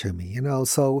support to me, you know.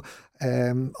 So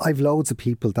I've loads of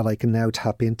people that I can now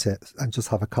tap into and just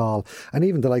have a call. And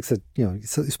even the likes of, you know, you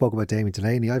spoke about Damien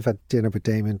Delaney. I've had dinner with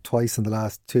Damien twice in the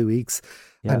last 2 weeks.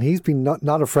 Yeah. And he's been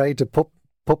not afraid to put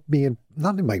me in,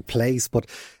 not in my place, but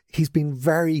he's been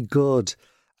very good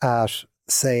at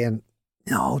saying,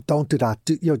 no, don't do that.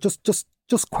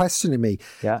 Just questioning me.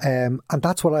 Yeah. And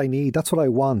that's what I need. That's what I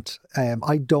want.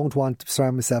 I don't want to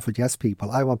surround myself with yes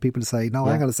people. I want people to say, no,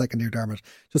 hang on a second here, Dermot.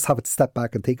 Just have it step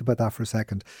back and think about that for a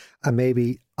second. And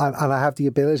maybe, and I have the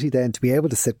ability then to be able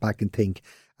to sit back and think.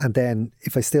 And then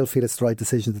if I still feel it's the right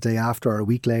decision the day after or a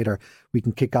week later, we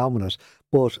can kick on with it.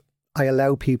 But I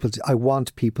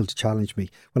want people to challenge me.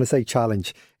 When I say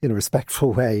challenge, in a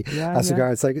respectful way,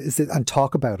 regards, like, and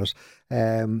talk about it.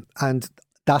 And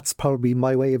that's probably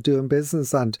my way of doing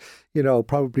business. And, you know,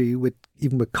 probably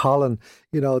even with Colin,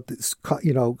 bringing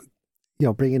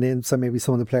in maybe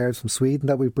some of the players from Sweden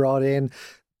that we brought in.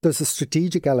 There's a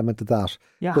strategic element to that.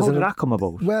 Yeah, how did that come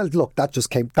about? Well, look,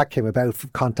 that came about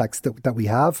from contacts that we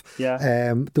have.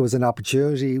 Yeah. There was an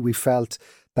opportunity. We felt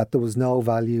that there was no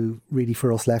value really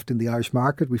for us left in the Irish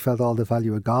market. We felt all the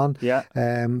value had gone. Yeah.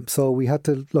 So we had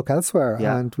to look elsewhere.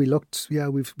 Yeah. And we looked. Yeah,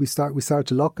 we started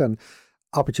to look, and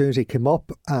opportunity came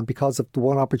up, and because of the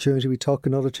one opportunity we took,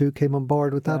 another two came on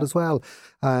board with that as well.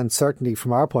 And certainly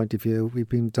from our point of view, we've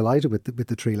been delighted with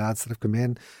the three lads that have come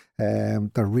in.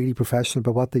 They're really professional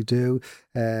about what they do.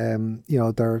 They're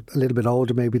a little bit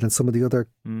older maybe than some of the other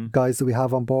guys that we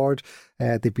have on board.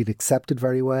 They've been accepted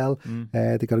very well.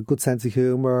 They've got a good sense of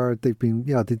humour. They've been,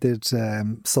 they did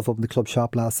stuff up in the club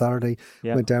shop last Saturday.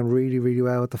 Yeah. Went down really, really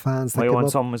well with the fans. My own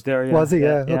son was there. Yeah. Was he?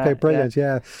 Yeah. Okay, brilliant.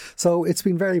 Yeah. So it's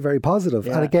been very, very positive.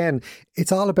 Yeah. And again,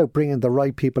 it's all about bringing the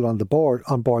right people on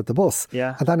board the bus.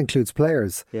 Yeah. And that includes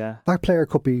players. Yeah. That player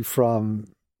could be from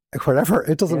wherever,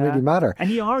 it doesn't really matter. And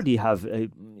you already have, the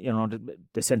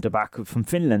centre back from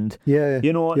Finland. Yeah.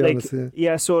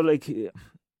 So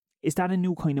is that a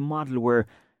new kind of model where,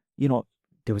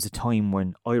 there was a time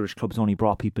when Irish clubs only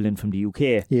brought people in from the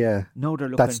UK. Yeah. Now they're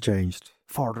looking. That's changed.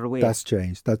 Further away. That's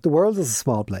changed. The world is a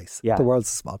small place. Yeah. The world's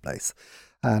a small place.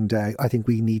 And I think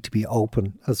we need to be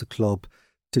open as a club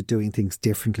to doing things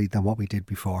differently than what we did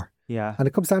before. Yeah. And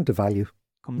it comes down to value.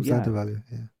 Down to value,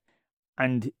 yeah.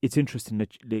 And it's interesting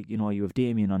that you have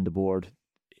Damien on the board.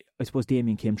 I suppose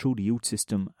Damien came through the youth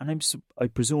system, and I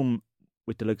presume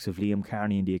with the likes of Liam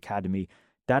Carney in the academy,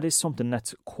 that is something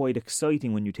that's quite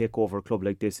exciting when you take over a club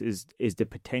like this. Is the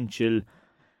potential?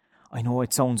 I know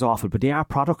it sounds awful, but they are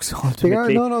products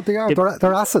ultimately. They are.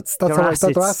 They're assets. They're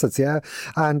assets, yeah.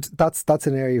 And that's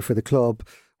an area for the club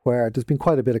where there's been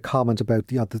quite a bit of comment about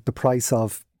the price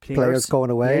of players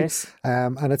going away. Yes.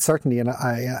 And it's certainly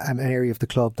an area of the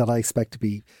club that I expect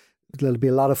there'll be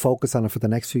a lot of focus on it for the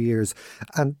next few years.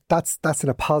 And that's in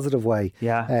a positive way.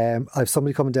 Yeah. I have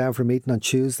somebody coming down for a meeting on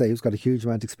Tuesday who's got a huge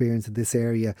amount of experience in this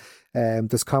area.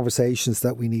 There's conversations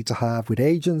that we need to have with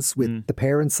agents, with the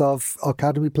parents of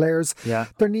academy players. Yeah.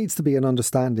 There needs to be an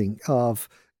understanding of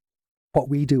what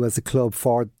we do as a club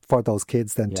for those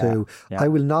kids then too. Yeah. I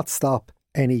will not stop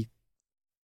any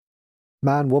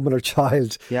man, woman or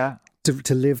child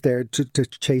to live there, to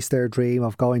chase their dream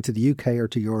of going to the UK or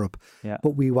to Europe. Yeah.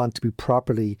 But we want to be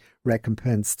properly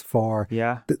recompensed for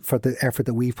the effort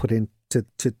that we've put in to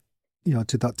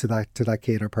that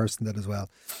kid or person that as well.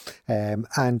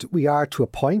 And we are to a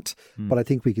point, but I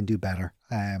think we can do better.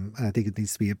 And I think it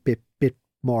needs to be a bit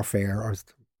more fair, or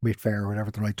bit fair, or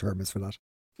whatever the right term is for that.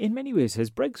 In many ways,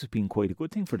 has Brexit been quite a good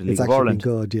thing for the League of It's Ireland?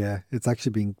 actually been good, yeah. It's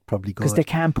actually been probably good. Because they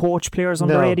can't poach players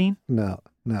under 18? No.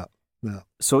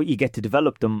 So you get to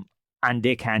develop them, and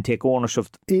they can't take ownership.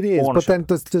 It is, but then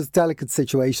there's delicate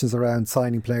situations around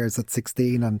signing players at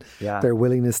 16 and their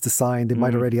willingness to sign. They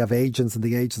might already have agents, and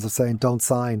the agents are saying, don't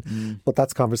sign. But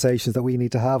that's conversations that we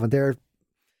need to have, and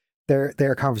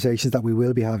they're conversations that we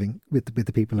will be having with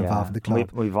the people involved in the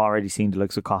club. We've already seen the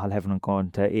likes of Cathal Heaven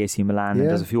going to AC Milan, and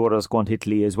there's a few others going to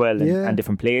Italy as well, and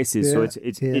different places. So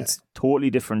it's totally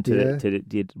different to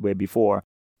the way before.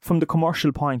 From the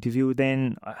commercial point of view,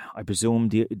 then I presume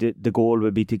the goal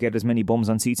would be to get as many bums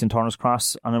on seats in Turner's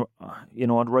Cross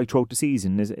right throughout the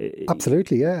season.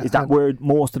 Absolutely, yeah. Is that where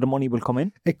most of the money will come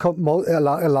in? A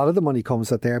lot of the money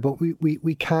comes out there, but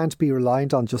we can't be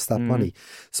reliant on just that money.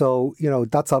 So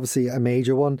that's obviously a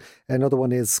major one. Another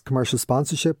one is commercial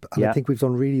sponsorship, and I think we've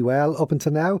done really well up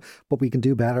until now, but we can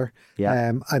do better.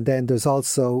 Yeah. And then there's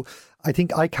also, I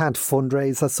think I can't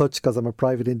fundraise as such because I'm a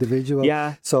private individual.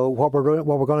 Yeah. So what we're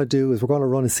going to do is we're going to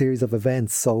run a series of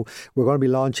events. So we're going to be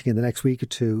launching in the next week or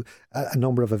two a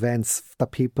number of events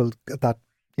that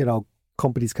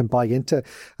companies can buy into,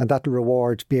 and that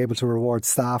will be able to reward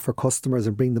staff or customers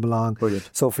and bring them along. Brilliant.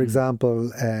 So, for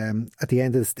example, at the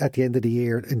end of the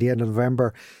year, in the end of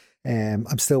November,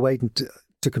 I'm still waiting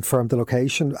to confirm the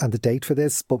location and the date for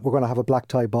this, but we're going to have a black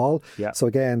tie ball. Yeah. So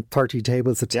again, 30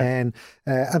 tables of 10,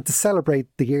 and to celebrate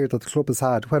the year that the club has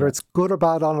had, whether it's good or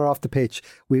bad on or off the pitch,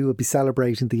 we will be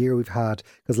celebrating the year we've had,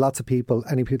 because lots of people,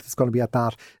 any people that's going to be at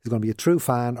that is going to be a true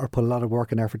fan or put a lot of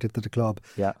work and effort into the club,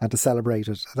 and to celebrate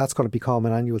it. That's going to become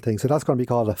an annual thing. So that's going to be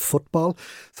called a football.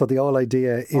 So the whole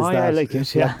idea is that I like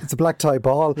it, it's a black tie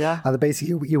ball, and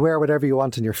basically you wear whatever you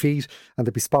want on your feet, and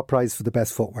there'll be spot prize for the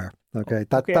best footwear. Okay,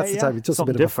 that's the time. It's just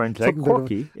something a bit different,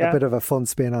 quirky, a bit of a fun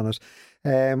spin on it.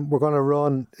 We're going to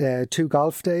run 2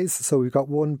 golf days. So we've got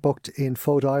one booked in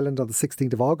Fode Island on the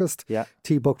 16th of August. Yeah.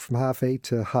 Tee booked from 8:30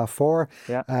 to 4:30.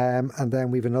 Yeah. And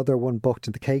then we've another one booked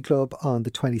in the K Club on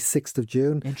the 26th of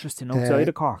June. Interesting, outside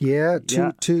of Cork. Yeah,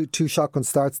 two shotgun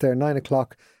starts there, 9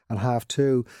 o'clock and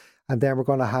 2:30. And then we're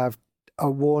going to have a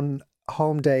one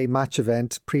home day match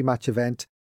event, pre-match event.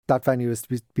 That venue is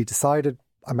to be decided.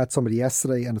 I met somebody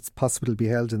yesterday, and it's possible to be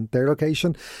held in their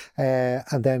location.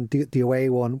 And then the away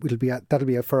one that'll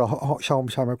be for a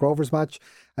Shamrock Rovers match,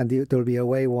 and there'll be a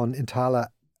away one in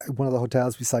Tala, one of the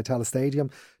hotels beside Tala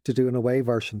Stadium, to do an away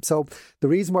version. So the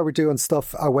reason why we're doing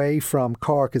stuff away from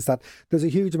Cork is that there's a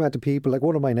huge amount of people. Like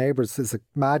one of my neighbours is a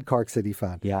mad Cork City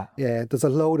fan. Yeah, there's a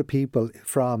load of people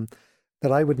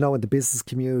that I would know in the business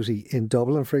community in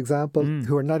Dublin, for example,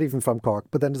 who are not even from Cork.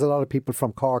 But then there's a lot of people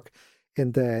from Cork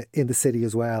in the city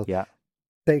as well. Yeah.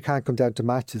 They can't come down to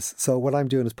matches. So what I'm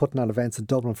doing is putting on events in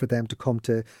Dublin for them to come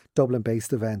to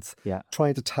Dublin-based events. Yeah.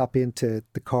 Trying to tap into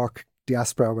the Cork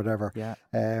diaspora or whatever. Yeah.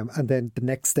 And then the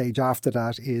next stage after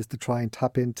that is to try and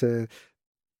tap into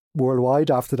worldwide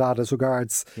after that, as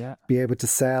regards be able to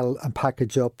sell and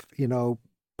package up,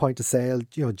 point of sale,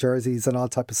 jerseys and all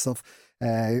type of stuff.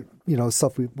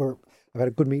 Stuff I've had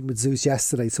a good meeting with Zeus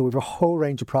yesterday, so we have a whole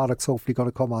range of products hopefully going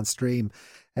to come on stream,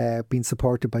 being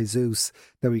supported by Zeus,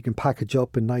 that we can package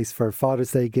up and nice for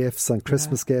Father's Day gifts and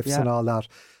Christmas gifts and all that.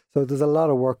 So there's a lot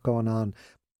of work going on.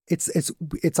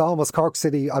 It's almost Cork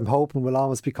City, I'm hoping, will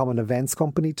almost become an events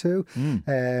company too.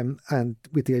 And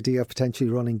with the idea of potentially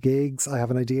running gigs. I have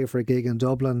an idea for a gig in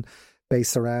Dublin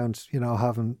based around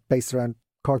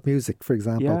Cork music, for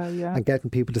example, and getting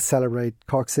people to celebrate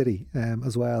Cork City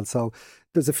as well. So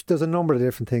there's a number of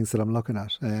different things that I'm looking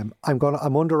at.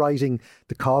 I'm underwriting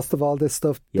the cost of all this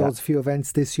stuff. Those few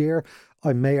events this year,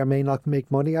 I may or may not make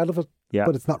money out of it. Yeah.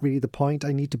 But it's not really the point.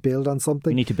 I need to build on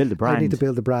something. You need to build the brand. I need to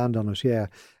build the brand on it,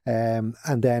 and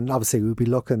then obviously we'll be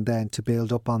looking then to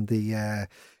build up on the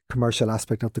commercial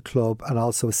aspect of the club, and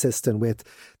also assisting with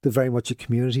the very much a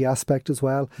community aspect as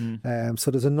well.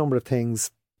 So there's a number of things.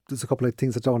 There's a couple of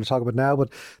things I don't want to talk about now, but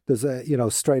there's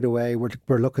straight away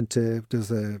we're looking to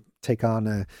take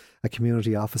on a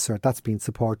community officer that's been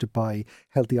supported by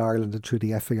Healthy Ireland and through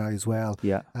the FAI as well.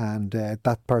 Yeah, and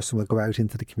that person will go out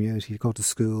into the community, go to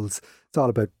schools. It's all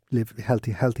about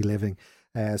healthy living.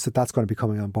 So that's going to be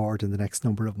coming on board in the next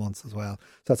number of months as well.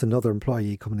 So that's another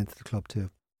employee coming into the club too.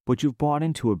 But you've bought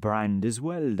into a brand as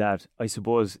well that, I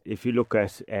suppose, if you look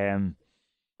at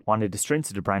one of the strengths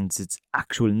of the brand, is its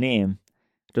actual name.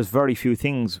 there's very few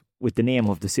things with the name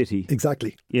of the city.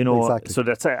 Exactly. You know, exactly. so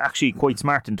that's actually quite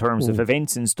smart in terms of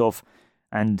events and stuff.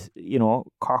 And, you know,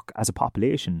 Cork as a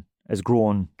population has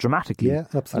grown dramatically. Yeah,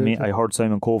 absolutely. I mean, I heard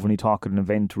Simon Coveney talk at an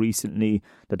event recently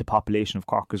that the population of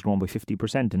Cork has grown by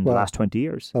 50% in the last 20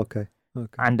 years. Okay.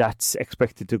 And that's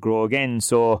expected to grow again.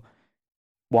 So,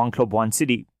 one club, one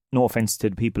city. No offence to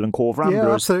the people in Cove Ramblers.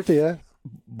 Yeah, absolutely, yeah.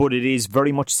 But it is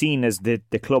very much seen as the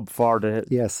club for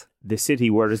the city,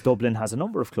 whereas Dublin has a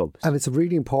number of clubs. And it's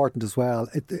really important as well.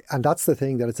 And that's the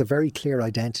thing, that it's a very clear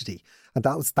identity. And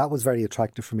that was very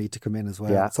attractive for me to come in as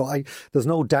well. Yeah. So there's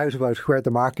no doubt about where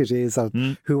the market is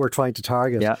and who we're trying to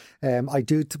target. Yeah. I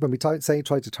do, when we say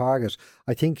try to target,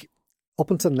 I think up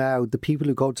until now, the people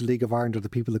who go to League of Ireland are the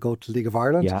people that go to League of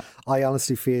Ireland. Yeah. I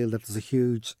honestly feel that there's a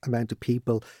huge amount of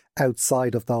people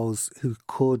outside of those who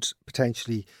could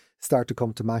potentially start to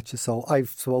come to matches. So I've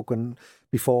spoken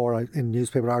before in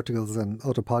newspaper articles and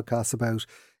other podcasts about,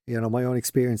 you know, my own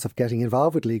experience of getting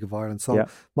involved with League of Ireland. So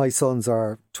my sons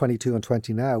are 22 and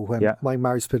 20 now. When my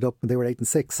marriage split up when they were 8 and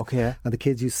 6. Okay. And the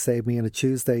kids used to save me on a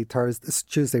Tuesday,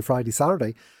 Friday,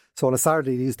 Saturday. So on a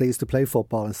Saturday, they used to play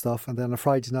football and stuff. And then on a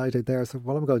Friday night out there, I said,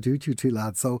 well, I'm going to do with you two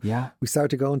lads. So we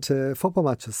started going to football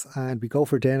matches and we go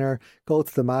for dinner, go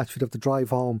to the match, we'd have to drive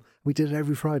home. We did it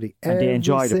every Friday. And they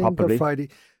enjoyed it probably. Friday.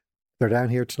 They're down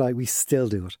here tonight. We still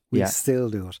do it. We still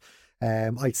do it.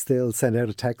 I'd still send out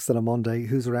a text on a Monday,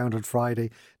 who's around on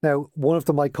Friday. Now, one of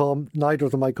them might come, neither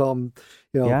of them might come.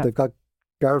 You know, they've got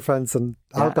girlfriends and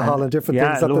alcohol and different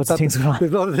things. There's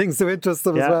a lot of things to interest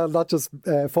them as well, not just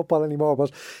football anymore.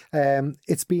 But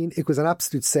it was an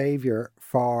absolute saviour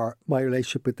for my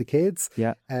relationship with the kids.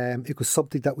 Yeah. It was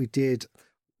something that we did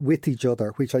with each other,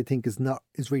 which I think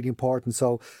is really important.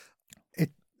 So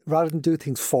rather than do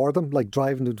things for them, like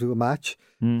driving them to a match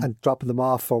and dropping them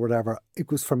off or whatever,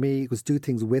 it was do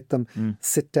things with them,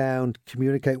 sit down,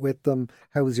 communicate with them.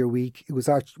 How was your week? It was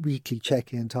our weekly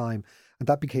check-in time. And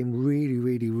that became really,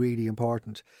 really, really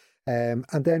important. And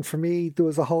then for me, there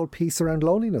was a whole piece around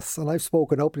loneliness. And I've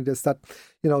spoken openly this, that,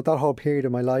 you know, that whole period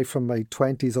of my life from my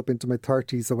 20s up into my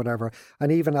 30s or whatever.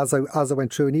 And even as I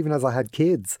went through and even as I had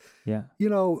kids, you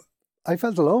know, I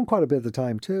felt alone quite a bit at the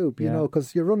time too, you know,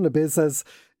 because you're running a business,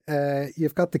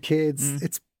 you've got the kids.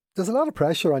 There's a lot of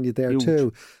pressure on you there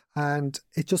too. And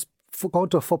it just, going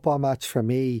to a football match for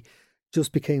me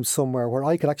just became somewhere where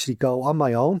I could actually go on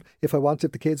my own if I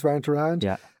wanted, the kids weren't around.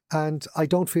 Yeah. And I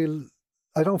don't feel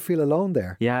alone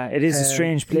there. Yeah, it is a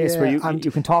strange place where you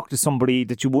can talk to somebody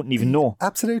that you wouldn't even know.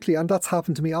 Absolutely. And that's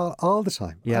happened to me all the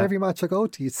time. Yeah. Every match I go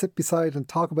to, you sit beside and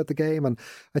talk about the game. And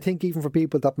I think even for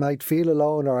people that might feel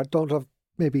alone or don't have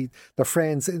maybe their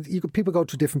friends, people go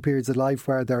through different periods of life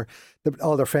where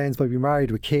all their friends might be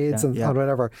married with kids and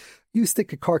whatever. You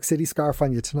stick a Cork City scarf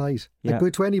on you tonight and go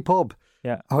to any pub.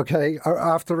 Yeah. Okay. Or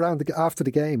after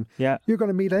the game. Yeah. You're going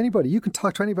to meet anybody. You can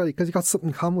talk to anybody because you got something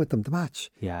in common with them. The match.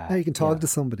 Yeah. Now you can talk to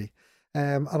somebody.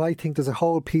 And I think there's a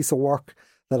whole piece of work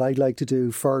that I'd like to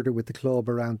do further with the club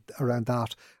around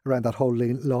that whole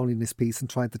loneliness piece and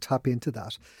trying to tap into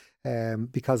that.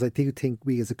 Because I do think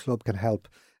we as a club can help.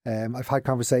 I've had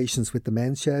conversations with the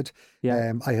Men's Shed.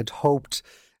 Yeah. I had hoped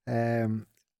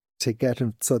to get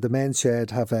them. So the Men's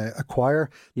Shed have a choir,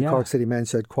 the Cork City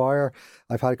Men's Shed Choir.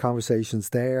 I've had conversations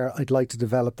there. I'd like to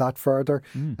develop that further.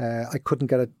 I couldn't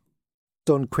get it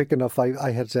done quick enough.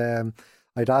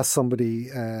 I'd asked somebody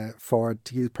to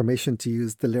use permission to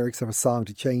use the lyrics of a song,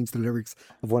 to change the lyrics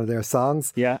of one of their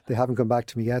songs. Yeah. They haven't come back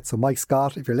to me yet. So Mike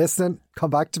Scott, if you're listening, come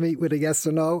back to me with a yes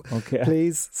or no,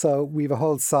 please. So we have a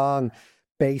whole song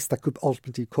base that could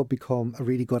ultimately become a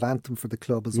really good anthem for the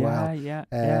club as well.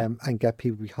 And get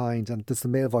people behind. And there's the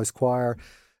Male Voice Choir.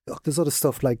 Look, there's other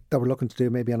stuff like that we're looking to do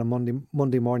maybe on a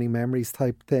Monday morning memories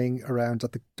type thing around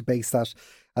at the base at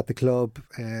the club,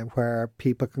 where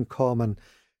people can come and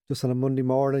just on a Monday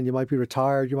morning, you might be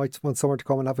retired, you might want someone to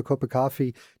come and have a cup of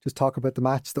coffee, just talk about the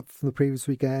match from the previous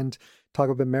weekend, talk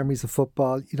about memories of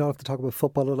football. You don't have to talk about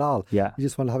football at all. Yeah. You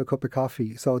just want to have a cup of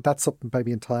coffee. So that's something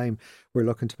maybe in time we're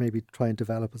looking to maybe try and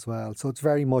develop as well. So it's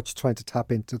very much trying to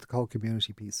tap into the whole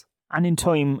community piece. And in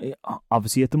time,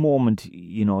 obviously at the moment,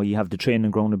 you know, you have the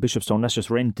training ground in Bishopstown, that's just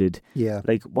rented. Yeah.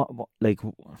 Like, what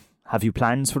have you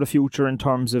plans for the future in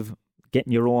terms of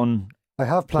getting your own... I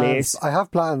have plans. I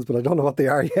have plans, but I don't know what they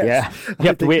are yet. Yeah, you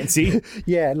have to wait and see.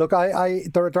 Yeah, look,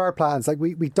 there are plans. Like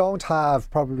we don't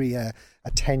have probably a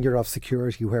tenure of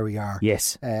security where we are.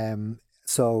 Yes.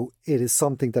 So it is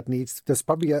something that there's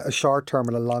probably a short term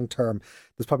and a long term.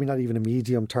 There's probably not even a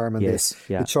medium term in this.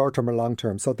 Yeah. It's short term or long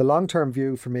term. So the long term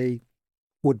view for me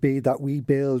would be that we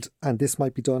build, and this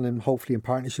might be done hopefully in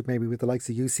partnership maybe with the likes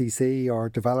of UCC or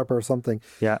developer or something,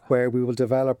 where we will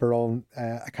develop our own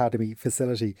academy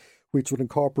facility, which would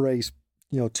incorporate,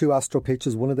 2 Astro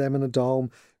pitches, one of them in a dome,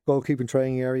 goalkeeping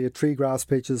training area, 3 grass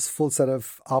pitches, full set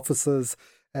of offices,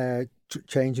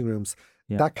 changing rooms.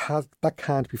 Yeah. That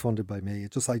can't be funded by me.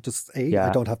 I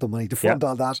don't have the money to fund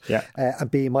all that. Yeah.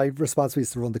 And B, my responsibility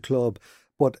is to run the club.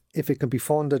 But if it can be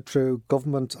funded through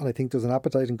government, and I think there's an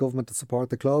appetite in government to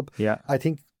support the club, I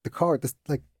think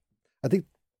I think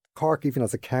Cork, even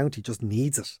as a county, just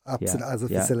needs it as a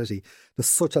facility. There's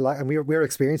such a lack, and we're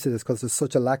experiencing this because there's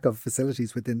such a lack of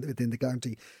facilities within the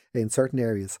county in certain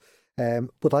areas.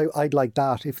 But I'd like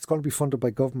that. If it's going to be funded by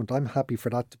government, I'm happy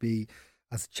for that to be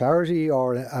as a charity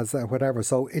or as whatever.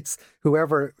 So it's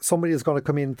somebody is going to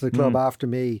come into the club after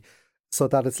me, so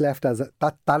that it's left as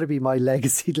that'll be my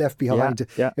legacy left behind,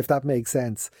 if that makes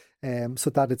sense. So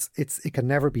that it can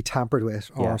never be tampered with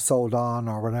or sold on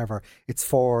or whatever. It's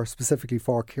specifically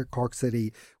for Cork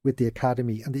City with the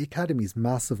academy, and the academy is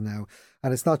massive now.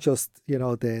 And it's not just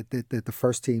the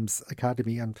first team's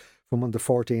academy, and from under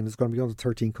 14 there's going to be under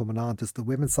 13 coming on. There's the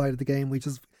women's side of the game, which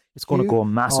is it's going to go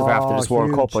massive after this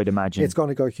World Cup, I'd imagine. It's going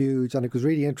to go huge, and it was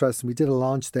really interesting. We did a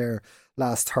launch there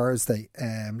last Thursday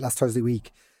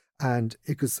week, and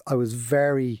it was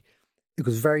very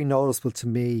noticeable to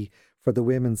me for the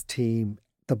women's team,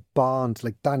 the bond.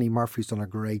 Like Danny Murphy's done a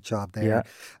great job there,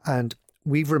 and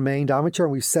we've remained amateur.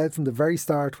 And we've said from the very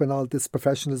start, when all this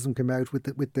professionalism came out with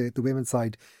the women's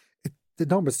side, the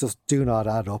numbers just do not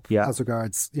add up as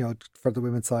regards, for the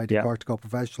women's side in Cork to go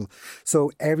professional.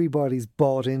 So everybody's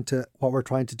bought into what we're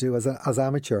trying to do as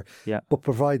amateur, but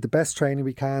provide the best training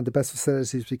we can, the best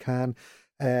facilities we can,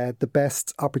 the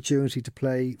best opportunity to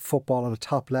play football at a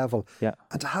top level,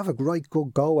 and to have a right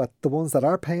good go at the ones that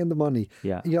are paying the money,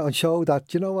 and show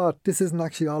that, this isn't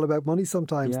actually all about money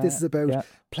sometimes. This is about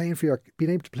being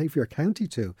able to play for your county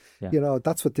too.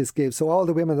 That's what this gives. So all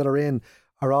the women that are in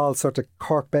are all sort of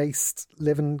Cork-based,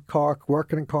 live in Cork,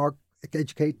 working in Cork,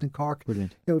 educating in Cork.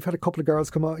 Brilliant. We've had a couple of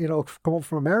girls come up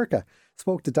from America.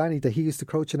 Spoke to Danny that he used to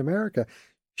coach in America.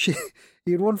 He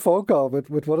had one phone call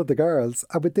with one of the girls,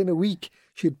 and within a week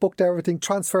she had booked everything,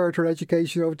 transferred her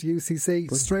education over to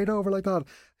UCC, straight over like that.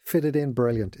 Fitted in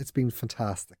brilliant. It's been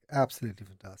fantastic, absolutely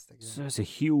fantastic. So there's a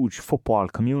huge football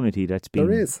community that's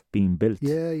being built.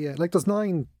 Yeah. Like there's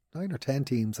 9 or 10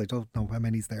 teams. I don't know how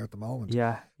many's there at the moment.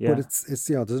 Yeah. But it's there's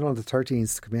another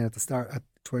 13s to come in at the start at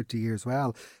 20 years as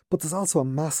well. But there's also a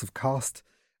massive cost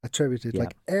attributed. Yeah.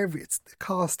 Like the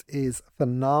cost is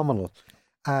phenomenal,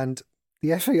 and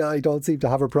the FAI don't seem to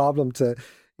have a problem to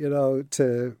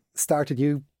start a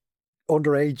new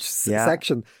underage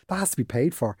section that has to be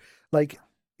paid for. Like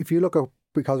if you look at,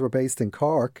 because we're based in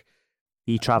Cork,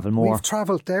 you travel more. We've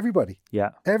travelled to everybody.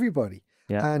 Yeah, everybody.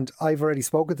 Yeah. And I've already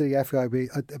spoken to the FAI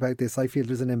about this. I feel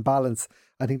there's an imbalance.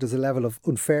 I think there's a level of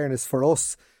unfairness for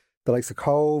us, the likes of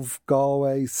Cove,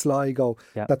 Galway, Sligo,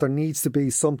 that there needs to be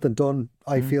something done,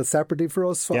 I feel, separately for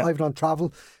us. So I've done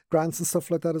travel grants and stuff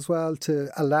like that as well, to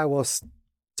allow us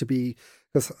to be,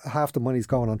 because half the money's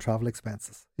going on travel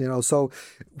expenses. So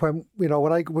when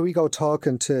we go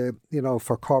talking to,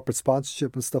 for corporate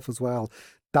sponsorship and stuff as well,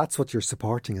 that's what you're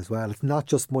supporting as well. It's not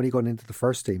just money going into the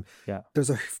first team. Yeah.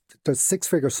 There's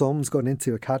 6-figure sums going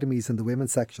into academies in the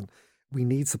women's section.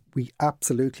 We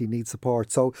absolutely need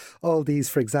support. So all these,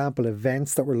 for example,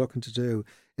 events that we're looking to do,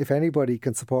 if anybody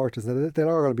can support us, they're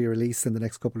all going to be released in the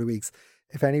next couple of weeks.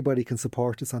 If anybody can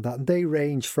support us on that, and they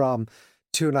range from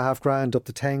 $2,500 up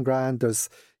to 10 grand. There's,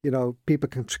 people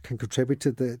can contribute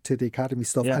to the academy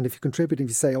stuff. And if you contribute, if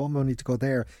you say, I want money to go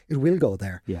there, it will go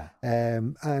there. Yeah.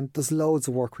 And there's loads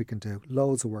of work we can do.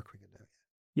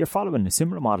 You're following a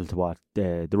similar model to what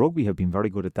the rugby have been very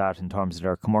good at that in terms of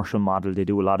their commercial model. They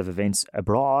do a lot of events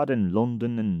abroad in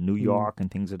London and New York and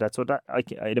things like that. So that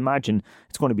I'd imagine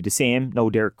it's going to be the same. Now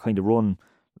they're kind of run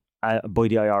by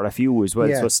the IRFU as well.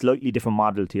 So a slightly different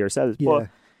model to yourselves. But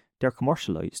they're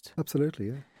commercialised. Absolutely,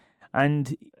 yeah.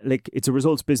 And it's a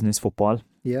results business, football.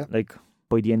 Yeah.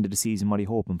 By the end of the season, what are you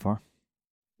hoping for?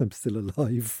 I'm still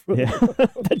alive. Yeah.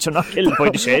 That you're not killed by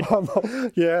the shed.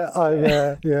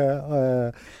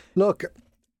 Look,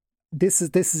 this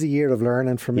is a year of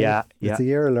learning for me. Yeah. It's a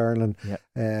year of learning.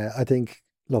 Yeah. I think,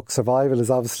 survival is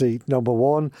obviously number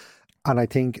one. And I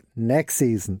think next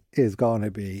season is going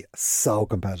to be so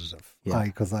competitive.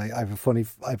 Because I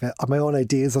have my own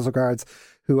ideas as regards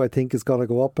who I think is going to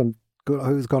go up and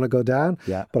who's going to go down.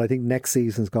 Yeah. But I think next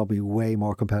season is going to be way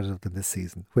more competitive than this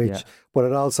season. But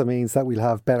it also means that we'll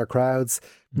have better crowds,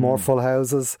 more full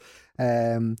houses.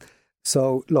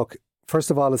 So look, first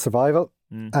of all, it's survival,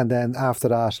 and then after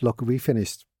that, look, we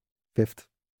finished 5th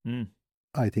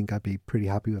I think I'd be pretty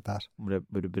happy with that.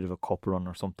 With a bit of a cup run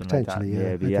or something like that. Potentially,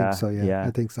 yeah. Maybe, I think so, yeah.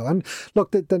 I think so. And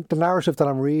look, the narrative that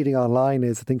I'm reading online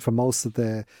is, I think for most of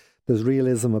there's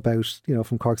realism about,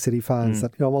 from Cork City fans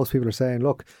that, most people are saying,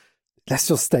 look, let's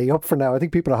just stay up for now. I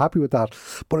think people are happy with that.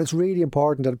 But it's really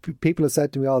important that people have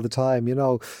said to me all the time,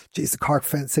 geez, the Cork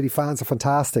City fans are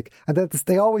fantastic. And then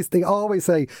they always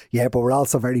say, yeah, but we're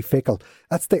also very fickle.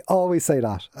 They always say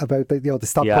that about, they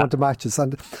stop going to matches.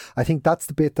 And I think that's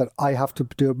the bit that I have to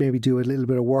do a little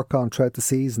bit of work on throughout the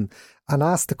season and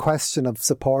ask the question of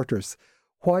supporters,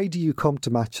 why do you come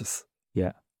to matches?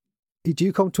 Yeah. Do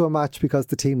you come to a match because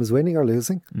the team is winning or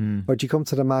losing? Or do you come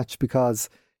to the match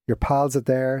because your pals are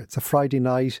there, it's a Friday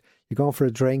night, you're going for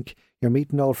a drink, you're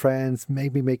meeting old friends,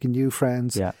 maybe making new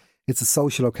friends. Yeah. It's a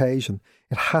social occasion.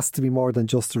 It has to be more than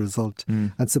just a result.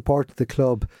 And supporting the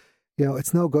club,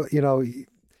 it's no good. You're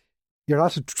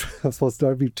not I suppose that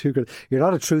would be too good. You're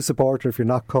not a true supporter if you're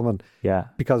not coming. Yeah.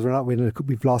 Because we're not winning.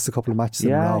 We've lost a couple of matches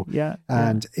in a row. Yeah.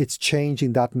 And it's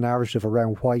changing that narrative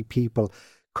around why people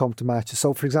come to matches.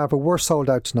 So, for example, we're sold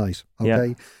out tonight. Okay.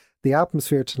 Yeah. The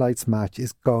atmosphere tonight's match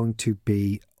is going to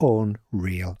be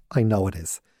unreal. I know it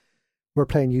is. We're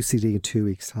playing UCD in 2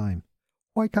 weeks' time.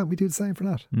 Why can't we do the same for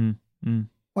that?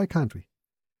 Why can't we?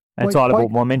 It's all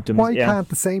about momentum. Why can't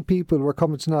the same people who are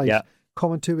coming tonight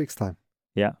come in 2 weeks' time?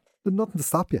 Yeah. There's nothing to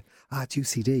stop you. It's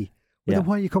UCD. Well, then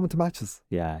why are you coming to matches?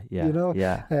 Yeah.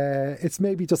 It's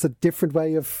maybe just a different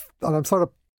way of, and I'm sort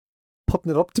of putting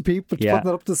it up to people, putting it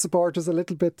up to supporters a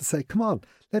little bit to say, come on,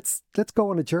 let's go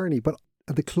on a journey. But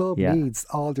the club needs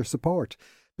all their support,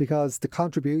 because the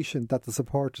contribution that the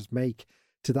supporters make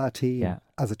to that team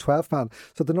as a 12th man.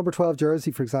 So the number 12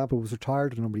 jersey, for example, was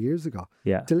retired a number of years ago.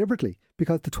 Deliberately,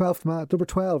 because the 12th man, number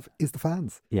 12, is the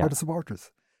fans, or the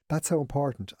supporters. That's how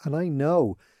important. And I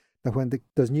know that when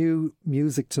there's new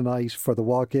music tonight for the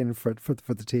walk-in for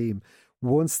the team,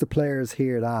 once the players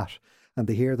hear that and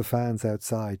they hear the fans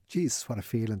outside, geez, what a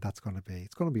feeling that's going to be.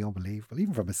 It's going to be unbelievable.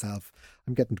 Even for myself,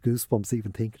 I'm getting goosebumps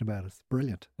even thinking about it. It's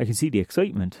brilliant. I can see the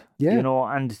excitement. Yeah.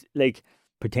 And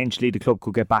potentially the club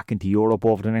could get back into Europe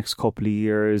over the next couple of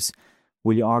years.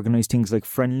 Will you organise things like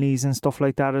friendlies and stuff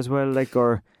like that as well?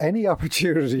 Or any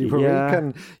opportunity where we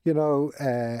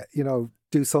can,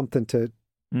 do something to,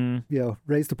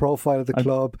 raise the profile of the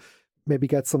club, maybe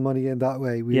get some money in that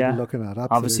way. We'll be looking at.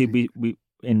 Absolutely. Obviously, we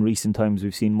in recent times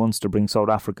we've seen Munster bring South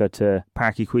Africa to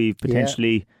Páirc Uí Chaoimh,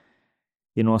 potentially,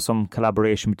 some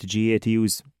collaboration with the GA to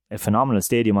use a phenomenal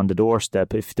stadium on the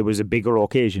doorstep if there was a bigger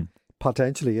occasion.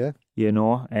 Potentially, yeah.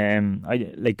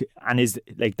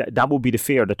 That would be the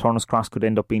fear that Turner's Cross could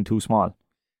end up being too small.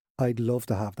 I'd love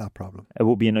to have that problem. It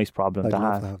would be a nice problem to have.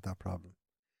 I'd love to have that problem.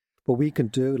 But we can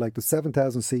do the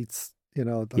 7,000 seats.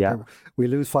 We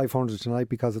lose 500 tonight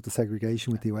because of the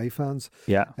segregation with the away fans.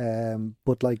 Yeah.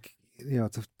 But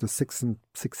the 6 and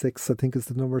 6, I think is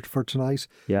the number for tonight.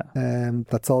 Yeah.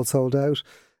 That's all sold out.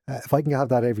 If I can have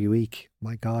that every week,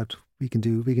 my God, we can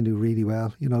do really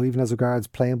well. Even as regards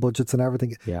playing budgets and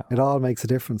everything, it all makes a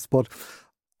difference. But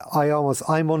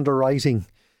I'm underwriting.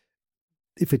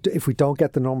 If we don't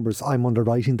get the numbers, I'm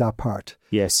underwriting that part.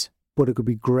 Yes. But it could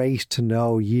be great to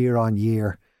know year on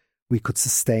year we could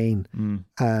sustain.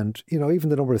 And, even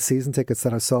the number of season tickets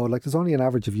that are sold, there's only an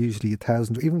average of usually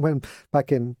 1,000. Even when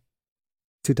back in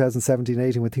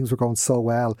 2017-18, when things were going so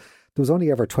well, there was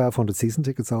only ever 1,200 season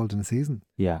tickets sold in a season.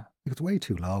 Yeah. It's way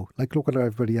too low. Look what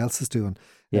everybody else is doing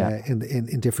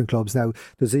in different clubs. Now,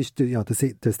 there's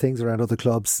things around other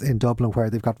clubs in Dublin where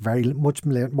they've got very much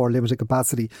more limited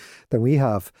capacity than we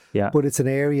have. Yeah. But it's an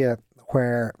area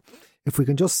where if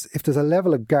there's a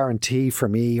level of guarantee for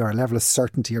me or a level of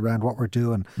certainty around what we're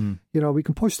doing, we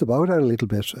can push the boat out a little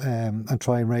bit and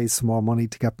try and raise some more money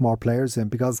to get more players in,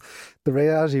 because the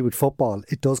reality with football,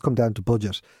 it does come down to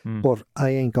budget. But I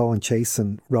ain't going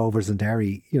chasing Rovers and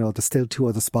Derry. There's still 2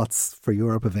 other spots for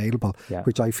Europe available,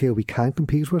 which I feel we can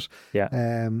compete with. Yeah.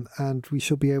 And we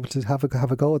should be able to have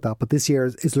a go at that. But this year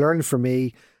is learning for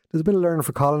me. There's a bit of learning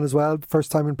for Colin as well.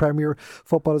 First time in Premier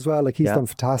football as well. He's done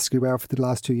fantastically well for the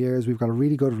last 2 years. We've got a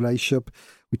really good relationship.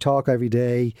 We talk every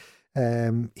day.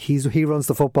 He runs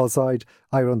the football side.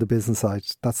 I run the business side.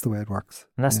 That's the way it works.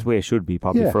 And that's the way it should be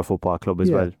probably for a football club as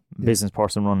well. Business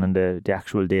person running the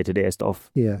actual day-to-day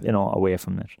stuff, away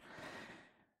from it.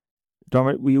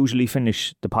 Dermot, we usually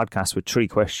finish the podcast with 3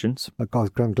 questions. Oh God,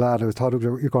 I'm glad. I thought you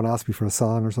were going to ask me for a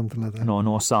song or something like that.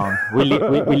 No song. We'll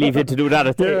leave you to do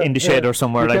that in the shed or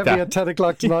somewhere like that. Get me at 10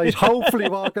 o'clock tonight, hopefully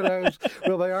walking out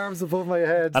with my arms above my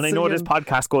head. And I know this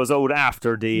podcast goes out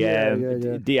after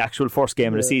the actual first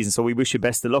game of the season, so we wish you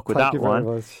best of luck with that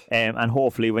one. And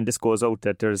hopefully when this goes out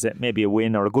that there's maybe a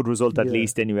win or a good result at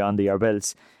least anyway under your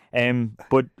belts.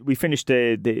 But we finished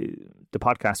the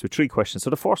podcast with 3 questions. So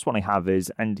the first one I have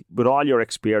is, and with all your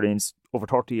experience over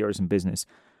 30 years in business,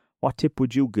 what tip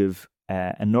would you give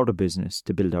another business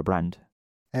to build their brand?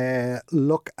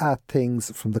 Look at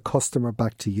things from the customer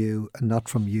back to you and not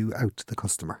from you out to the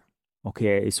customer.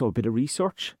 Okay, so a bit of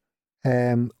research.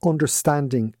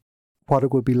 Understanding what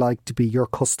it would be like to be your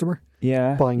customer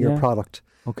buying your product.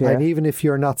 Okay. And even if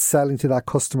you're not selling to that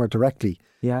customer directly,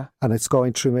 and it's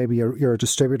going through, maybe you're a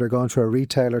distributor going through a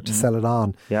retailer to sell it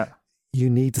on, you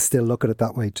need to still look at it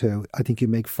that way too. I think you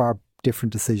make far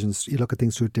different decisions. You look at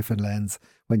things through a different lens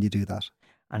when you do that.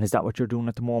 And is that what you're doing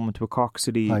at the moment with Cork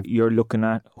City? You're looking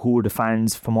at who are the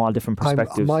fans from all different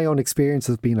perspectives. My own experience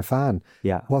has been a fan.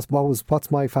 Yeah.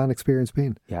 What's my fan experience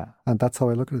been? Yeah. And that's how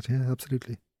I look at it. Yeah,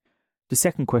 absolutely. The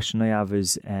second question I have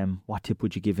is, what tip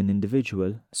would you give an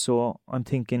individual? So I'm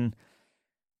thinking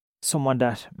someone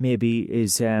that maybe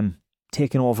is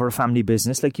taking over a family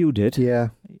business like you did. Yeah.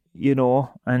 You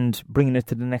know, and bringing it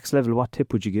to the next level. What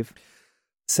tip would you give?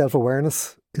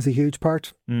 Self-awareness is a huge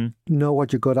part. Know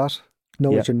what you're good at. Know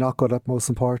what you're not good at, most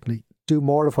importantly. Do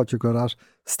more of what you're good at.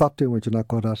 Stop doing what you're not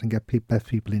good at and get best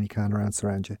people in you can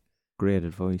around you. Great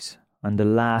advice. And the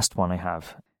last one I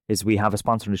have is, we have a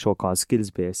sponsor in the show called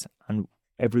Skillsbase, and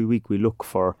every week we look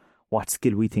for what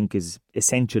skill we think is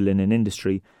essential in an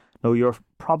industry. Now, you're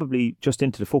probably just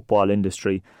into the football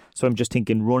industry, so I'm just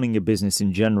thinking running a business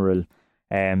in general,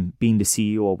 being the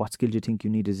CEO, what skill do you think you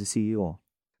need as a CEO?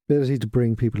 Ability to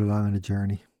bring people along on a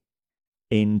journey.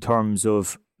 In terms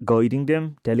of guiding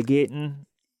them, delegating?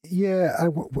 Yeah,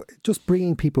 just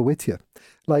bringing people with you.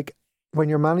 Like, when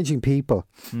you're managing people,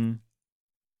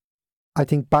 I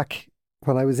think back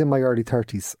when I was in my early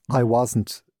 30s, I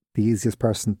wasn't the easiest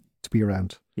person to be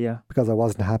around. Yeah. Because I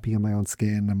wasn't happy in my own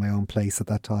skin and my own place at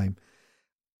that time.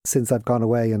 Since I've gone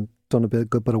away and done a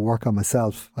good bit of work on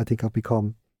myself, I think I've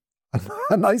become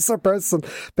a nicer person,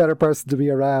 better person to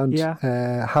be around,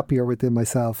 happier within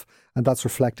myself. And that's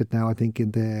reflected now, I think,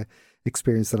 in the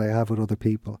experience that I have with other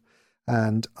people.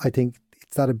 And I think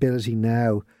it's that ability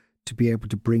now to be able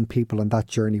to bring people on that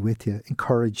journey with you,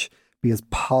 encourage, be as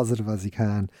positive as you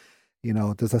can. You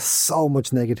know, there's so much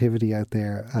negativity out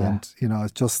there, and you know,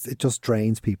 it just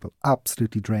drains people,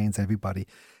 absolutely drains everybody.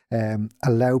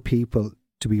 Allow people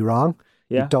to be wrong.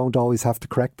 You don't always have to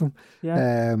correct them.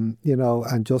 You know,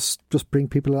 and just bring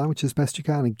people along with you as best you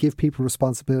can, and give people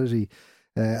responsibility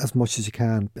as much as you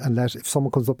can. And if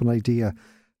someone comes up with an idea,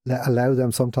 allow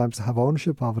them sometimes to have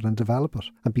ownership of it and develop it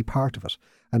and be part of it.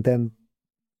 And then,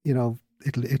 you know,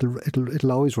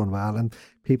 it'll always run well, and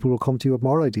people will come to you with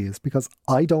more ideas, because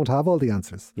I don't have all the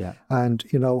answers. And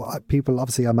you know, people,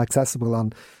 obviously I'm accessible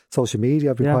on social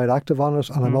media. I've been quite active on it,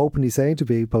 and I'm openly saying to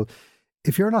people,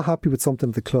 if you're not happy with something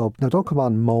at the club, now don't come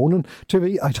on moaning to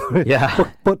me. I don't.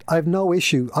 But I've no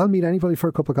issue. I'll meet anybody for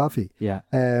a cup of coffee.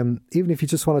 Even if you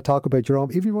just want to talk about your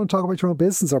own, if you want to talk about your own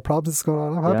business or problems that's going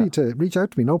on, I'm happy to reach out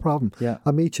to me. No problem.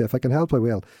 I'll meet you if I can help. I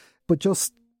will. But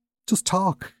just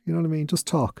talk. You know what I mean? Just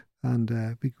talk,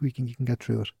 and you can get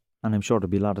through it. And I'm sure there'll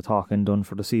be a lot of talking done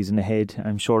for the season ahead.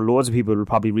 I'm sure loads of people will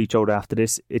probably reach out after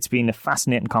this. It's been a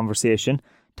fascinating conversation.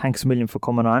 Thanks a million for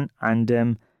coming on,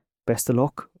 and best of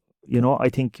luck. You know, I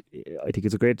think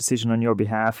it's a great decision on your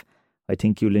behalf. I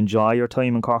think you'll enjoy your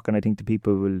time in Cork, and I think the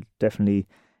people will definitely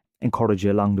encourage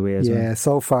you along the way as well. Yeah,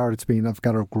 so far I've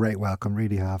got a great welcome,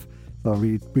 really have. So I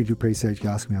really appreciate you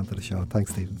asking me onto the show.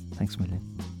 Thanks, Stephen. Thanks a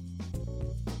million.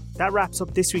 That wraps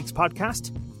up this week's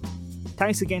podcast.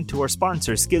 Thanks again to our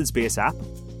sponsor, Skillsbase app,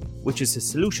 which is a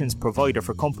solutions provider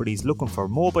for companies looking for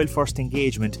mobile-first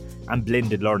engagement and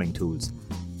blended learning tools.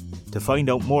 To find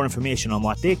out more information on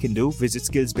what they can do, visit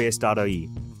skillsbase.ie.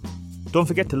 Don't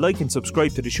forget to like and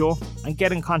subscribe to the show, and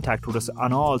get in contact with us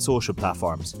on all social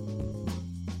platforms.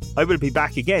 I will be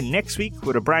back again next week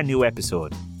with a brand new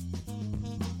episode.